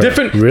 Wow. Okay. Like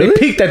different. Really? They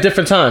peaked at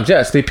different times.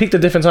 Yes, they peaked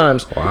at different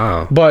times.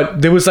 Wow.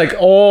 But there was like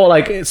all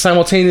like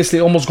simultaneously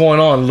almost going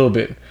on a little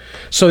bit.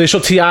 So they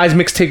showed T.I.'s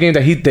mixtape game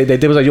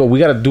that they was like, yo, we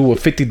gotta do what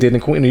 50 did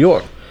in New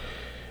York,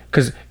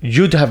 because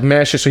you'd have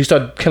mashed it. So he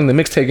started killing the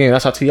mixtape game.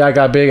 That's how T.I.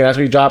 got big, and that's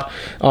where he dropped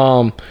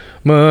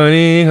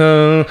money,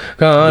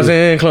 cars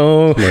and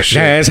clothes.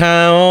 That's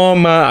how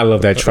I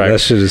love that track. That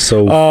shit is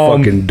so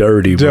fucking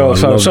dirty, bro. I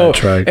love that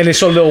track. And they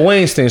showed Lil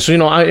Wayne's thing.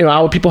 So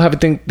our people have a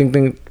think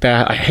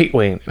that I hate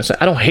Wayne.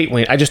 I don't hate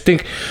Wayne. I just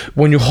think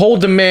when you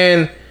hold the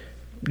man,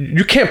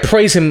 you can't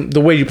praise him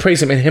the way you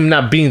praise him and him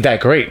not being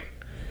that great.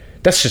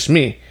 That's just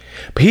me.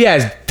 But he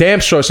has damn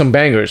sure some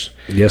bangers.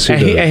 Yes, he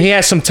does. And he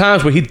has some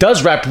times where he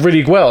does rap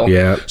really well.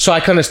 Yeah. So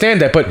I can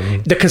understand that. But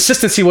the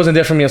consistency wasn't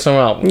there for me on some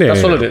album. Yeah,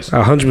 that's all it is.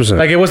 100%.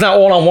 Like, it was not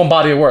all on one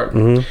body of work.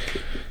 Mm-hmm.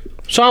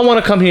 So I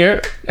want to come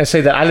here and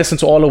say that I listened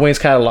to all of Wayne's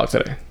catalog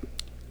today.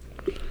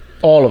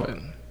 All of it.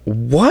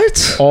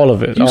 What? All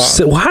of it.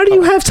 How do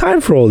you have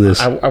time for all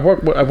this? I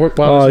work.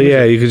 While Oh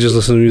yeah, you could just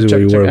listen to music check,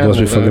 where you check work. Must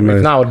be animals, fucking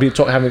mad. Now I would be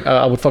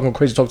I would fucking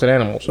crazy talk to the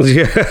animals.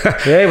 Yeah.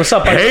 Hey, what's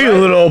up? Hey,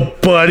 little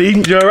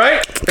buddy. You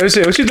alright? Let me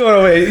see. What you doing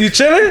over here? You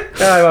chilling?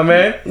 All right, my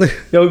man.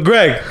 Yo,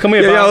 Greg, come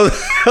here, Yo, bro.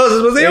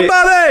 hey,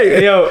 buddy.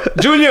 Hey, yo,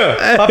 Junior,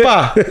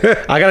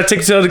 Papa, I gotta take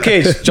you to the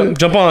cage.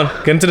 Jump on,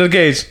 get into the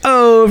cage.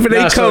 Oh, if it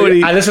ain't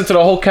Cody. I listened to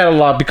the whole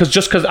catalog because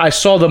I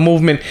saw the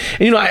movement.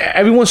 And, you know,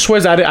 everyone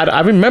swears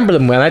I remember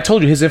them, man. I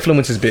told you his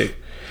influence is big.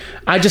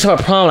 I just have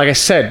a problem, like I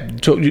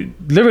said.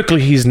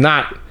 Lyrically, he's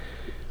not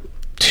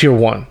tier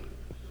 1.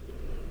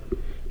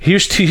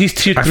 He's tier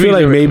 3. I feel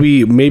like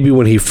maybe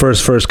when he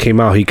first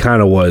came out, he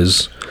kind of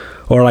was,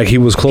 or like he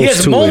was close to it. He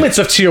has moments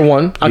of tier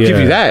 1. I'll give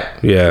you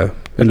that. Yeah.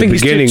 In the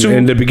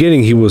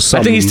beginning, he was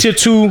something. I think he's tier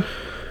 2,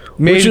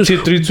 maybe tier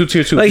 3 to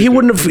tier 2. Like he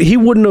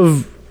wouldn't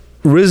have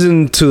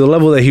risen to the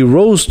level that he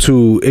rose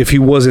to if he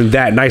wasn't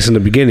that nice in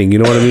the beginning. You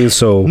know what I mean?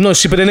 So no,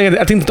 see, but then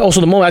I think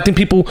also the moment I think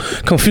people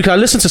confuse. I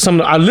listened to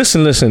some. I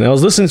listen. I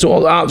was listening to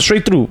all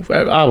straight through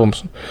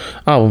albums,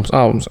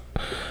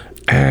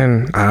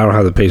 and I don't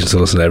have the patience to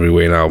listen to every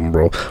Wayne album,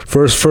 bro.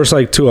 First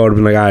like 2, I would have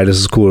been like, all right, this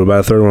is cool. About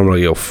the third one, I'm like,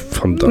 yo,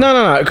 I'm done.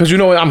 No, because you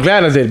know what? I'm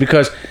glad I did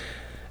because.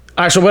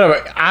 All right, so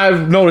whatever.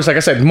 I've noticed, like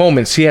I said,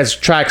 moments. He has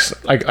tracks.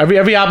 Like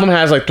every album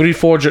has like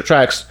 3-4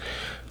 tracks,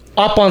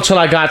 up until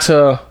I got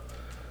to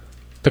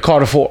the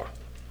Carter 4.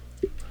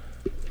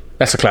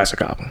 That's a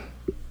classic album.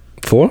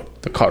 4?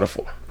 The Carter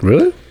 4.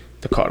 Really?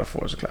 The Carter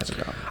 4 is a classic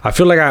album. I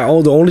feel like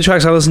the only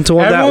tracks I listened to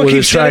on Everyone that were the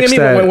keeps telling tracks me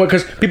that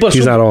because people assume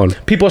he's not on.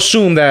 People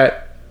assume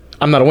that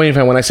I'm not a Wayne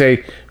fan when I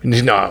say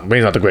no,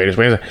 Wayne's not the greatest.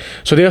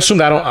 So they assume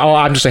that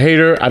I'm just a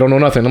hater. I don't know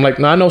nothing. I'm like,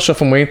 no, I know stuff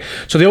from Wayne.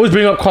 So they always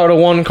bring up Carter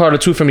 1 and Carter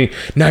 2 for me.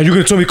 Now you're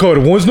gonna tell me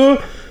Carter 1's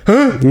not?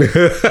 Huh?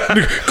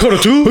 Carter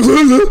 2?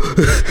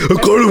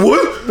 Carter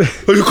what?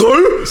 Are you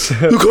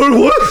Carter? You Carter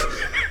what?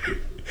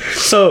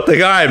 So like,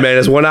 all right, man,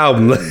 it's one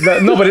album.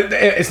 No, but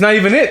it's not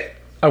even it.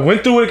 I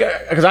went through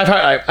it because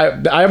I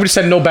already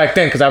said no back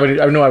then because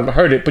I know I've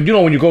heard it. But you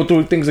know when you go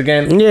through things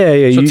again, yeah,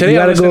 So you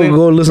gotta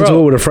go listen to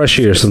it with a fresh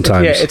ear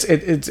sometimes. Yeah,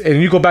 it's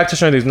and you go back to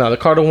certain things. Now the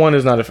Carter 1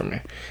 is not it for me.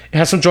 It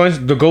has some joints.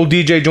 The Go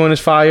DJ joint is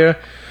fire.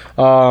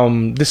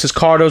 This is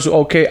Carter's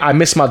okay. I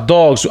miss my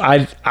dogs.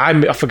 I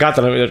forgot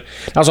that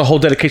was a whole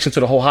dedication to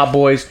the whole Hot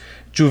Boys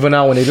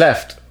Juvenile when they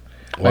left.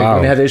 Like Wow.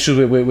 when they had the issues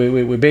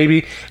with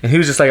Baby, and he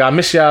was just like, I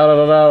miss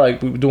y'all,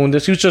 like we were doing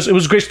this. It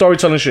was great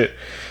storytelling shit.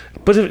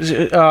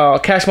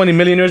 But Cash Money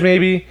Millionaires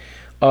maybe,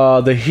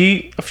 The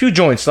Heat, a few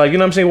joints, like you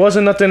know what I'm saying. It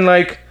wasn't nothing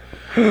like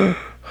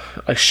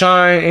like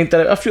Shine, ain't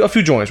that a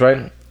few joints,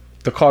 right?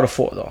 The Carter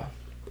 4 though.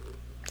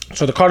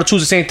 So the Carter 2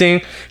 is the same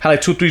thing. Had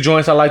like 2-3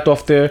 joints I liked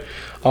off there.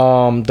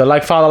 The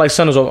Like Father Like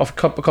Son is a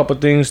couple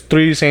things.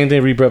 3 same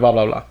thing. Rebirth, blah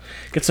blah blah.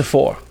 Gets a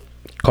 4.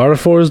 Carter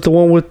 4 is the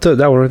one with that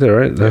one right there,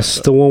 right?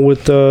 That's the one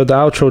with the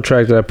outro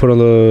track that I put on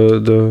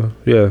the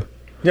yeah.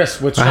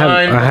 Yes, with I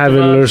Shine.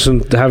 haven't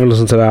listened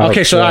to that.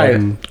 Okay, so I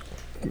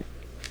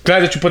glad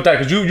that you put that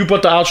because you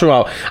put the outro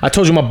out. I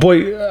told you my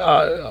boy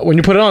when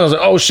you put it on, I was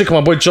like, oh shit, my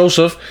boy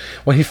Joseph.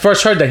 When he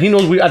first heard that, he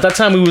knows at that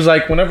time we was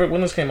like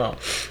when this came out.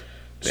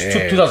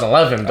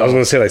 2011. I was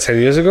gonna say like 10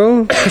 years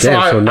ago. So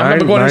I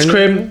remember going to his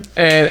crib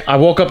and I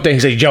woke up there. He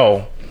said,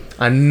 "Yo,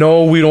 I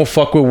know we don't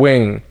fuck with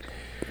Wayne,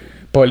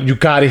 but you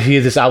gotta hear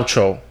this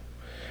outro."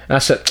 And I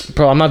said,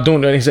 "Bro, I'm not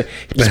doing that." And he said,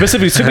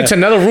 specifically took me to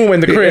another room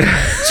in the crib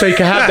so he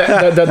could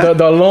have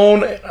the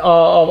alone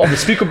of the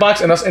speaker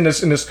box and us in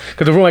this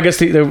because the room I guess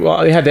they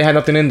had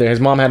nothing in there. His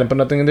mom hadn't put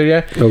nothing in there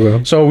yet.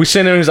 Okay. So we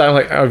sitting there. He's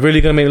like, "Are you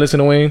really gonna make me listen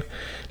to Wayne?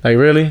 Like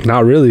really?"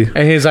 Not really.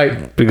 And he's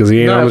like, because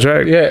he ain't on the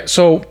track. Yeah.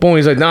 So boom,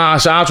 he's like, "Nah,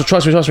 it's outro.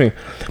 Trust me."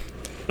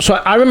 So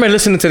I remember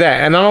listening to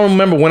that, and I don't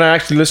remember when I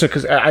actually listened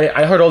because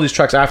I heard all these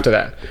tracks after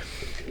that.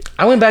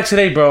 I went back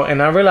today, bro, and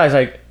I realized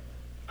like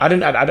I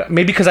didn't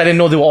maybe because I didn't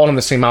know they were all on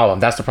the same album.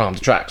 That's the problem.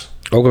 The tracks.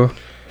 Okay.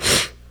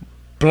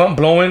 Blunt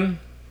blowing.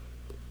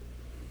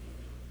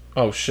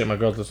 Oh shit! My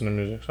girl's listening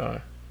to music.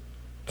 Sorry.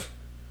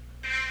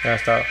 Yeah,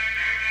 stop.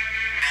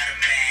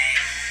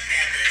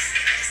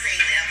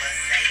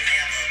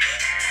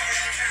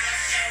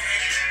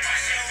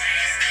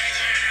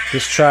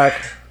 This track,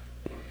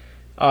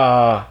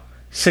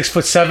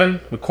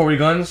 6'7" with Corey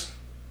Guns.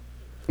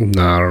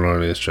 Nah, I don't know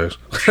any of these tracks.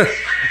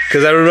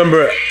 Because I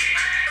remember.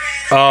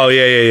 Oh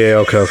yeah.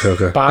 Okay. I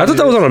thought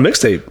that was on a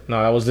mixtape.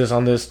 No, that was this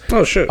on this.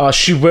 Oh shit.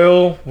 She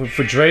Will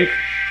for Drake.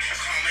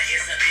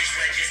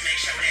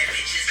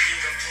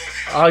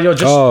 Yo,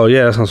 just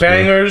yeah, that sounds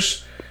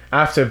bangers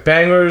after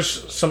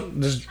bangers.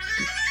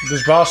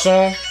 This raw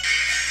song.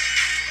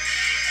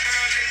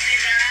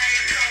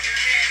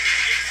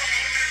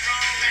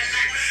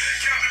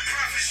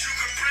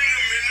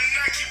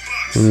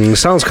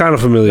 Sounds kind of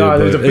familiar, No,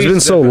 but it's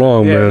been so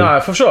long, man. Nah,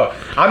 for sure.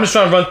 I'm just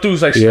trying to run through.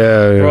 It's like,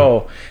 Yeah.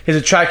 bro. Here's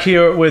a track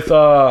here with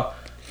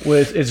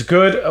It's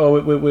Good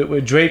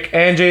with Drake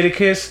and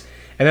Jadakiss,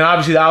 and then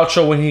obviously the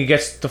outro when he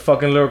gets the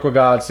fucking lyrical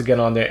gods to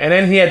get on there, and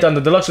then he had done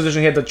the deluxe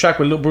edition. He had the track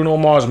with Bruno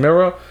Mars,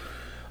 Mirror.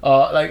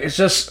 Like it's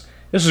just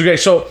this is great.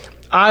 So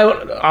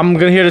I'm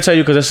gonna here to tell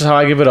you because this is how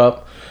I give it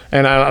up.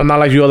 And I'm not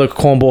like you other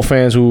cornball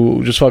fans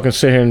who just fucking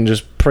sit here and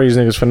just praise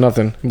niggas for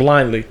nothing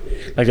blindly,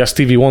 like that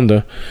Stevie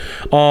Wonder.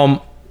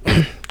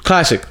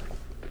 Classic.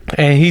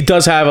 And he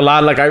does have a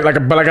lot, like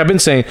I've been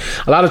saying,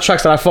 a lot of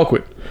tracks that I fuck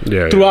with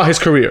throughout his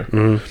career,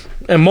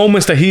 and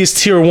moments that he is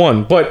tier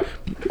 1. But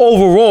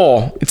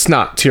overall, it's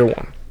not tier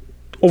 1.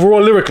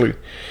 Overall, lyrically,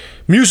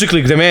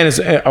 musically, the man is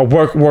a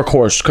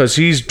workhorse because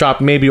he's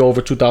dropped maybe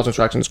over 2,000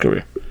 tracks in his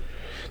career.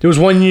 There was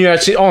one year I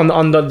see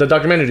on the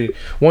documentary.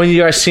 One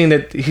year I seen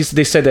that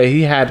they said that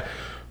he had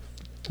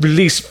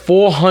released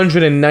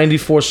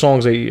 494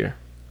 songs a year.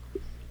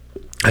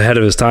 Ahead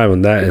of his time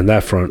in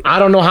that front. I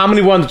don't know how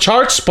many were on the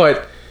charts,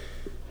 but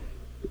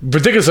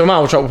ridiculous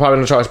amount were probably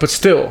on the charts. But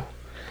still,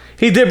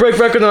 he did break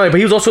records, but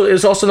he was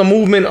it's also the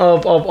movement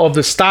of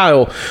the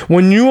style.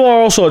 When you are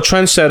also a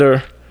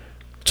trendsetter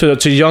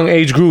to young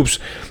age groups,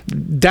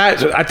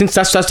 that I think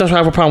that's why I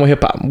have a problem with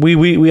hip hop.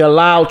 We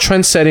allow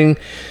trend setting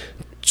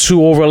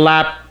to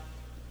overlap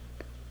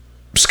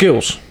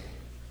skills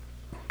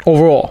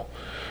overall.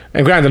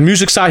 And granted, the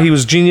music side, he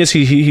was genius.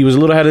 He was a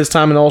little ahead of his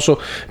time, and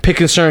also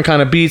picking certain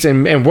kind of beats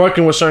and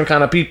working with certain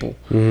kind of people.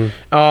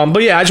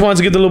 But yeah, I just wanted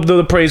to give a little bit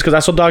of praise because I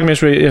saw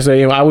documentary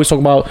yesterday. I always talk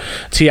about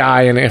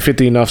T.I. and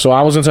 50 Enough, so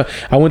I went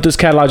to this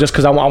catalog just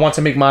because I want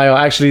to make my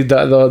actually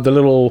the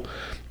little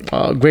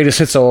greatest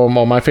hits or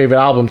my favorite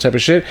album type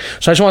of shit.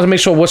 So I just wanted to make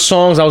sure what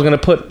songs I was gonna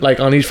put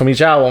like on from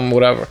each album,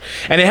 whatever.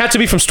 And it had to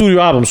be from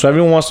studio albums, so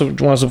everyone wants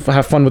to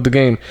have fun with the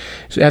game.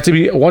 So it had to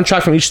be one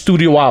track from each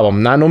studio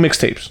album, not no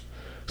mixtapes.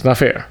 It's not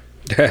fair.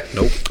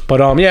 Nope. But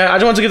yeah, I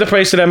just wanted to give the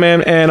praise to that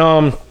man, and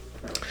I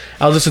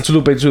was listening to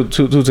Lupe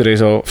too today,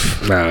 so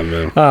nah,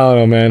 man. I don't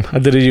know, man. I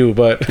did it you,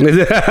 but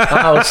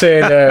I was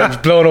saying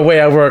that blown away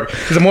at work.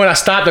 Because the morning I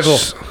stopped, I go,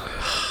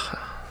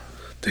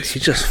 did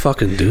he just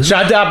fucking do that? So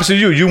I did the opposite of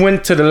you. You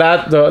went to the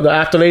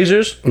after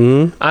lasers.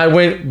 I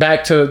went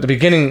back to the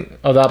beginning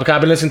of the album.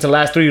 I've been listening to the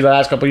last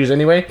couple of years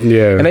anyway.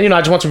 Yeah. And then I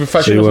just want to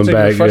refresh so you. Went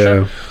back,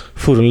 yeah.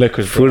 Food and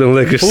liquors. Bro. Food and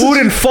liquors. Food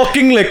and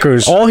fucking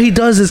liquors. All he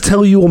does is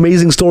tell you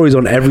amazing stories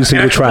on every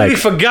single track. I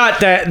completely forgot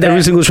that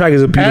every single track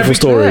is a beautiful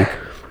story.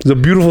 It's a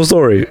beautiful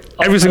story.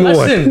 Every single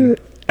one.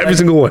 Every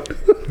single one.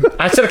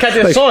 I said I catch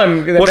that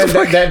song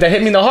that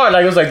hit me in the heart.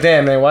 Like it was like,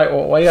 damn man,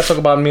 why you gotta talk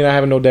about me not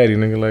having no daddy,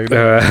 nigga? Like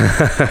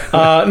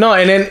no,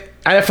 and then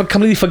I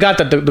completely forgot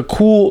that the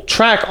cool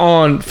track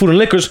on Food and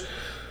Liquors,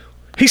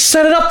 he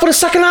set it up for the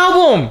second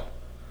album.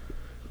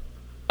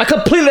 I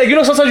completely,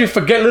 like, sometimes you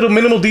forget little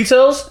minimal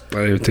details. I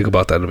didn't even think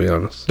about that, to be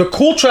honest. The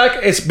cool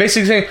track is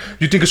basically saying,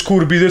 you think it's cool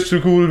to be this,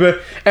 too cool to be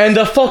that. And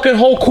the fucking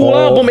whole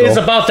album is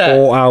about that. The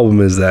whole album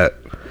is that.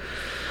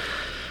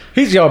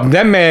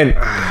 That man,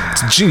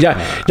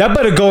 y'all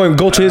better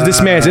go to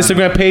this man's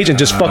Instagram page and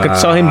just fucking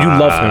tell him you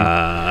love him.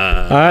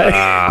 Alright?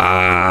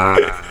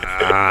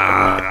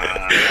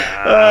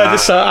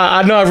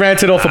 I know I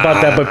ranted off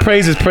about that, but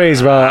praise is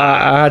praise, bro.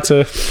 I had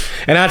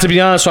to be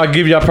honest, so I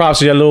give y'all props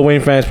to y'all Lil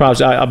Wayne fans props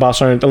about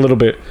certain a little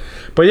bit.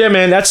 But yeah,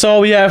 man, that's all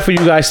we have for you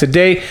guys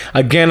today.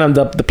 Again, on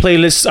the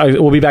playlist,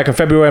 we'll be back in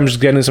February. I'm just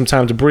getting some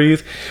time to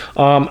breathe.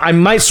 I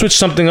might switch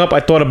something up. I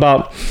thought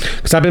about,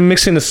 because I've been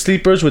mixing the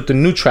sleepers with the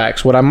new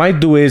tracks. What I might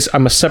do is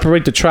I'm going to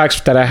separate the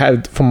tracks that I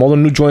had from all the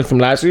new joints from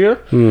last year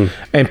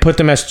and put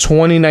them as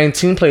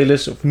 2019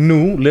 playlists,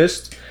 new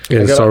list.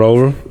 Yeah, start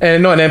over.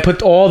 And then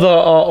put all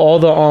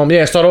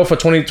the start over for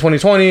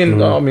 2020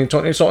 and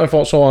 20 so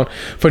on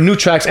for new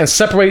tracks, and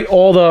separate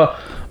all the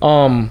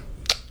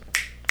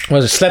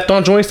slept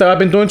on joints that I've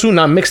been doing too,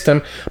 not mix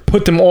them,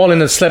 put them all in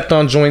the slept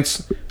on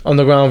joints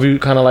underground view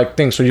kind of like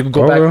thing, so you can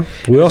go back.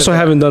 We also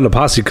haven't done the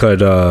posse cut.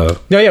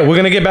 We're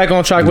gonna get back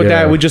on track with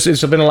that.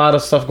 It's been a lot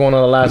of stuff going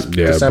on the last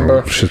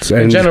December.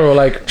 In general,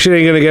 like shit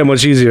ain't gonna get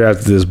much easier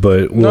after this,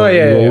 but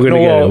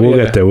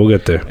we'll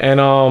get there.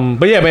 And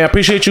but yeah, man, I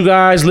appreciate you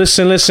guys.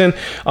 Listen.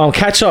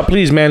 Catch up,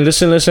 please, man.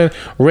 Listen.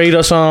 Rate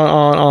us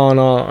on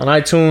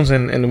iTunes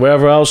and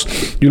wherever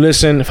else you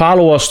listen.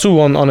 Follow us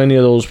too on any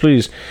of those,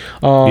 please.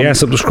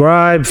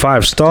 Subscribe,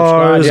 5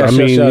 stars. Yes,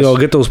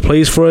 get those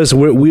plays for us.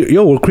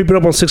 We're creeping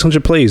up on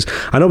 600 plays.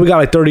 I know we got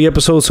like 30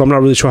 episodes, so I'm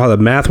not really sure how the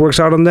math works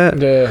out on that.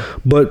 Yeah.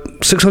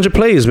 But 600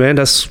 plays, man,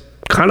 that's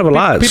kind of a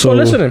lot. People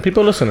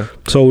listening.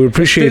 So we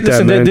appreciate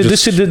that, man.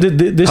 This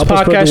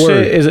podcast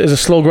shit is a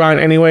slow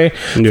grind anyway.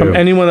 From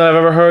anyone that I've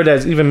ever heard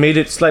that's even made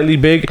it slightly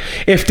big.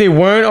 If they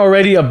weren't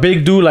already a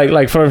big dude,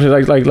 like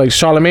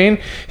Charlemagne,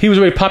 he was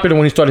very popular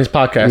when he started his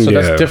podcast. So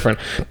that's different.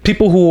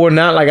 People who were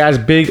not like as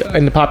big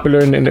in the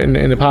popular in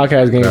the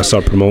podcast game. I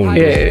start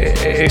promoting.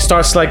 It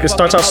starts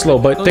out slow.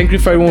 But thank you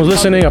for everyone who's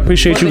listening. I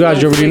appreciate you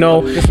guys. You already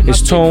know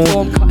it's Tone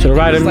to the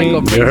right of me.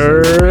 You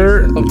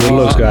heard. Good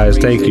looks, guys.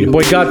 Thank you.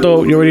 Boy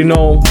Gato, you already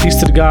know. Peace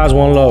to the guys,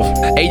 one love.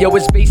 Hey yo,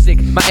 it's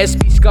basic. My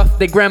SB scuffed,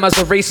 their grandmas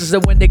are racist.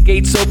 And when the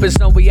gates open,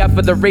 son, we out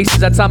for the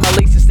races. I tie my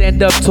laces,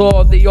 stand up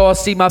tall. They all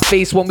see my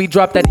face when we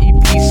drop that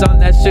EP, son.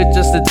 That shit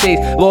just a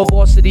taste. Low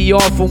varsity on,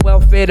 from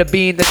welfare to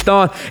being the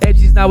dawn.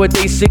 MCs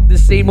nowadays sing the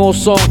same old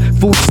song.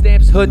 Food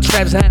stamps, hood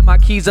traps, I had my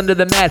keys under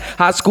the mat.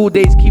 High school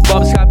days, keep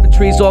bums copping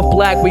trees off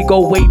black, we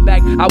go way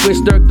back. I wish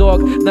Dirk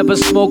Dog never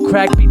smoked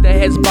crack. Beat the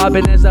heads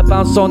bobbing as I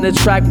bounce on the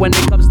track. When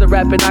it comes to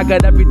rapping, I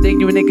got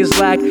everything you niggas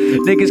lack.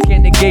 Niggas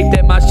can't negate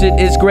that my shit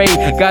is great.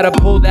 Gotta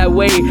pull that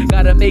weight,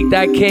 gotta make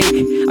that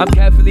cake. I'm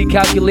carefully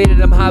calculated,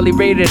 I'm highly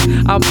rated.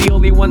 I'm the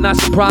only one not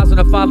surprised when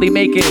I finally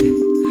make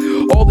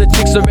it. All the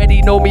chicks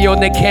already know me on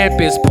the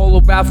campus.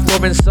 Polo Ralph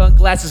Lauren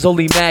sunglasses,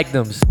 only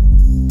Magnums.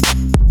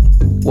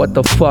 What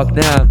the fuck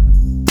now?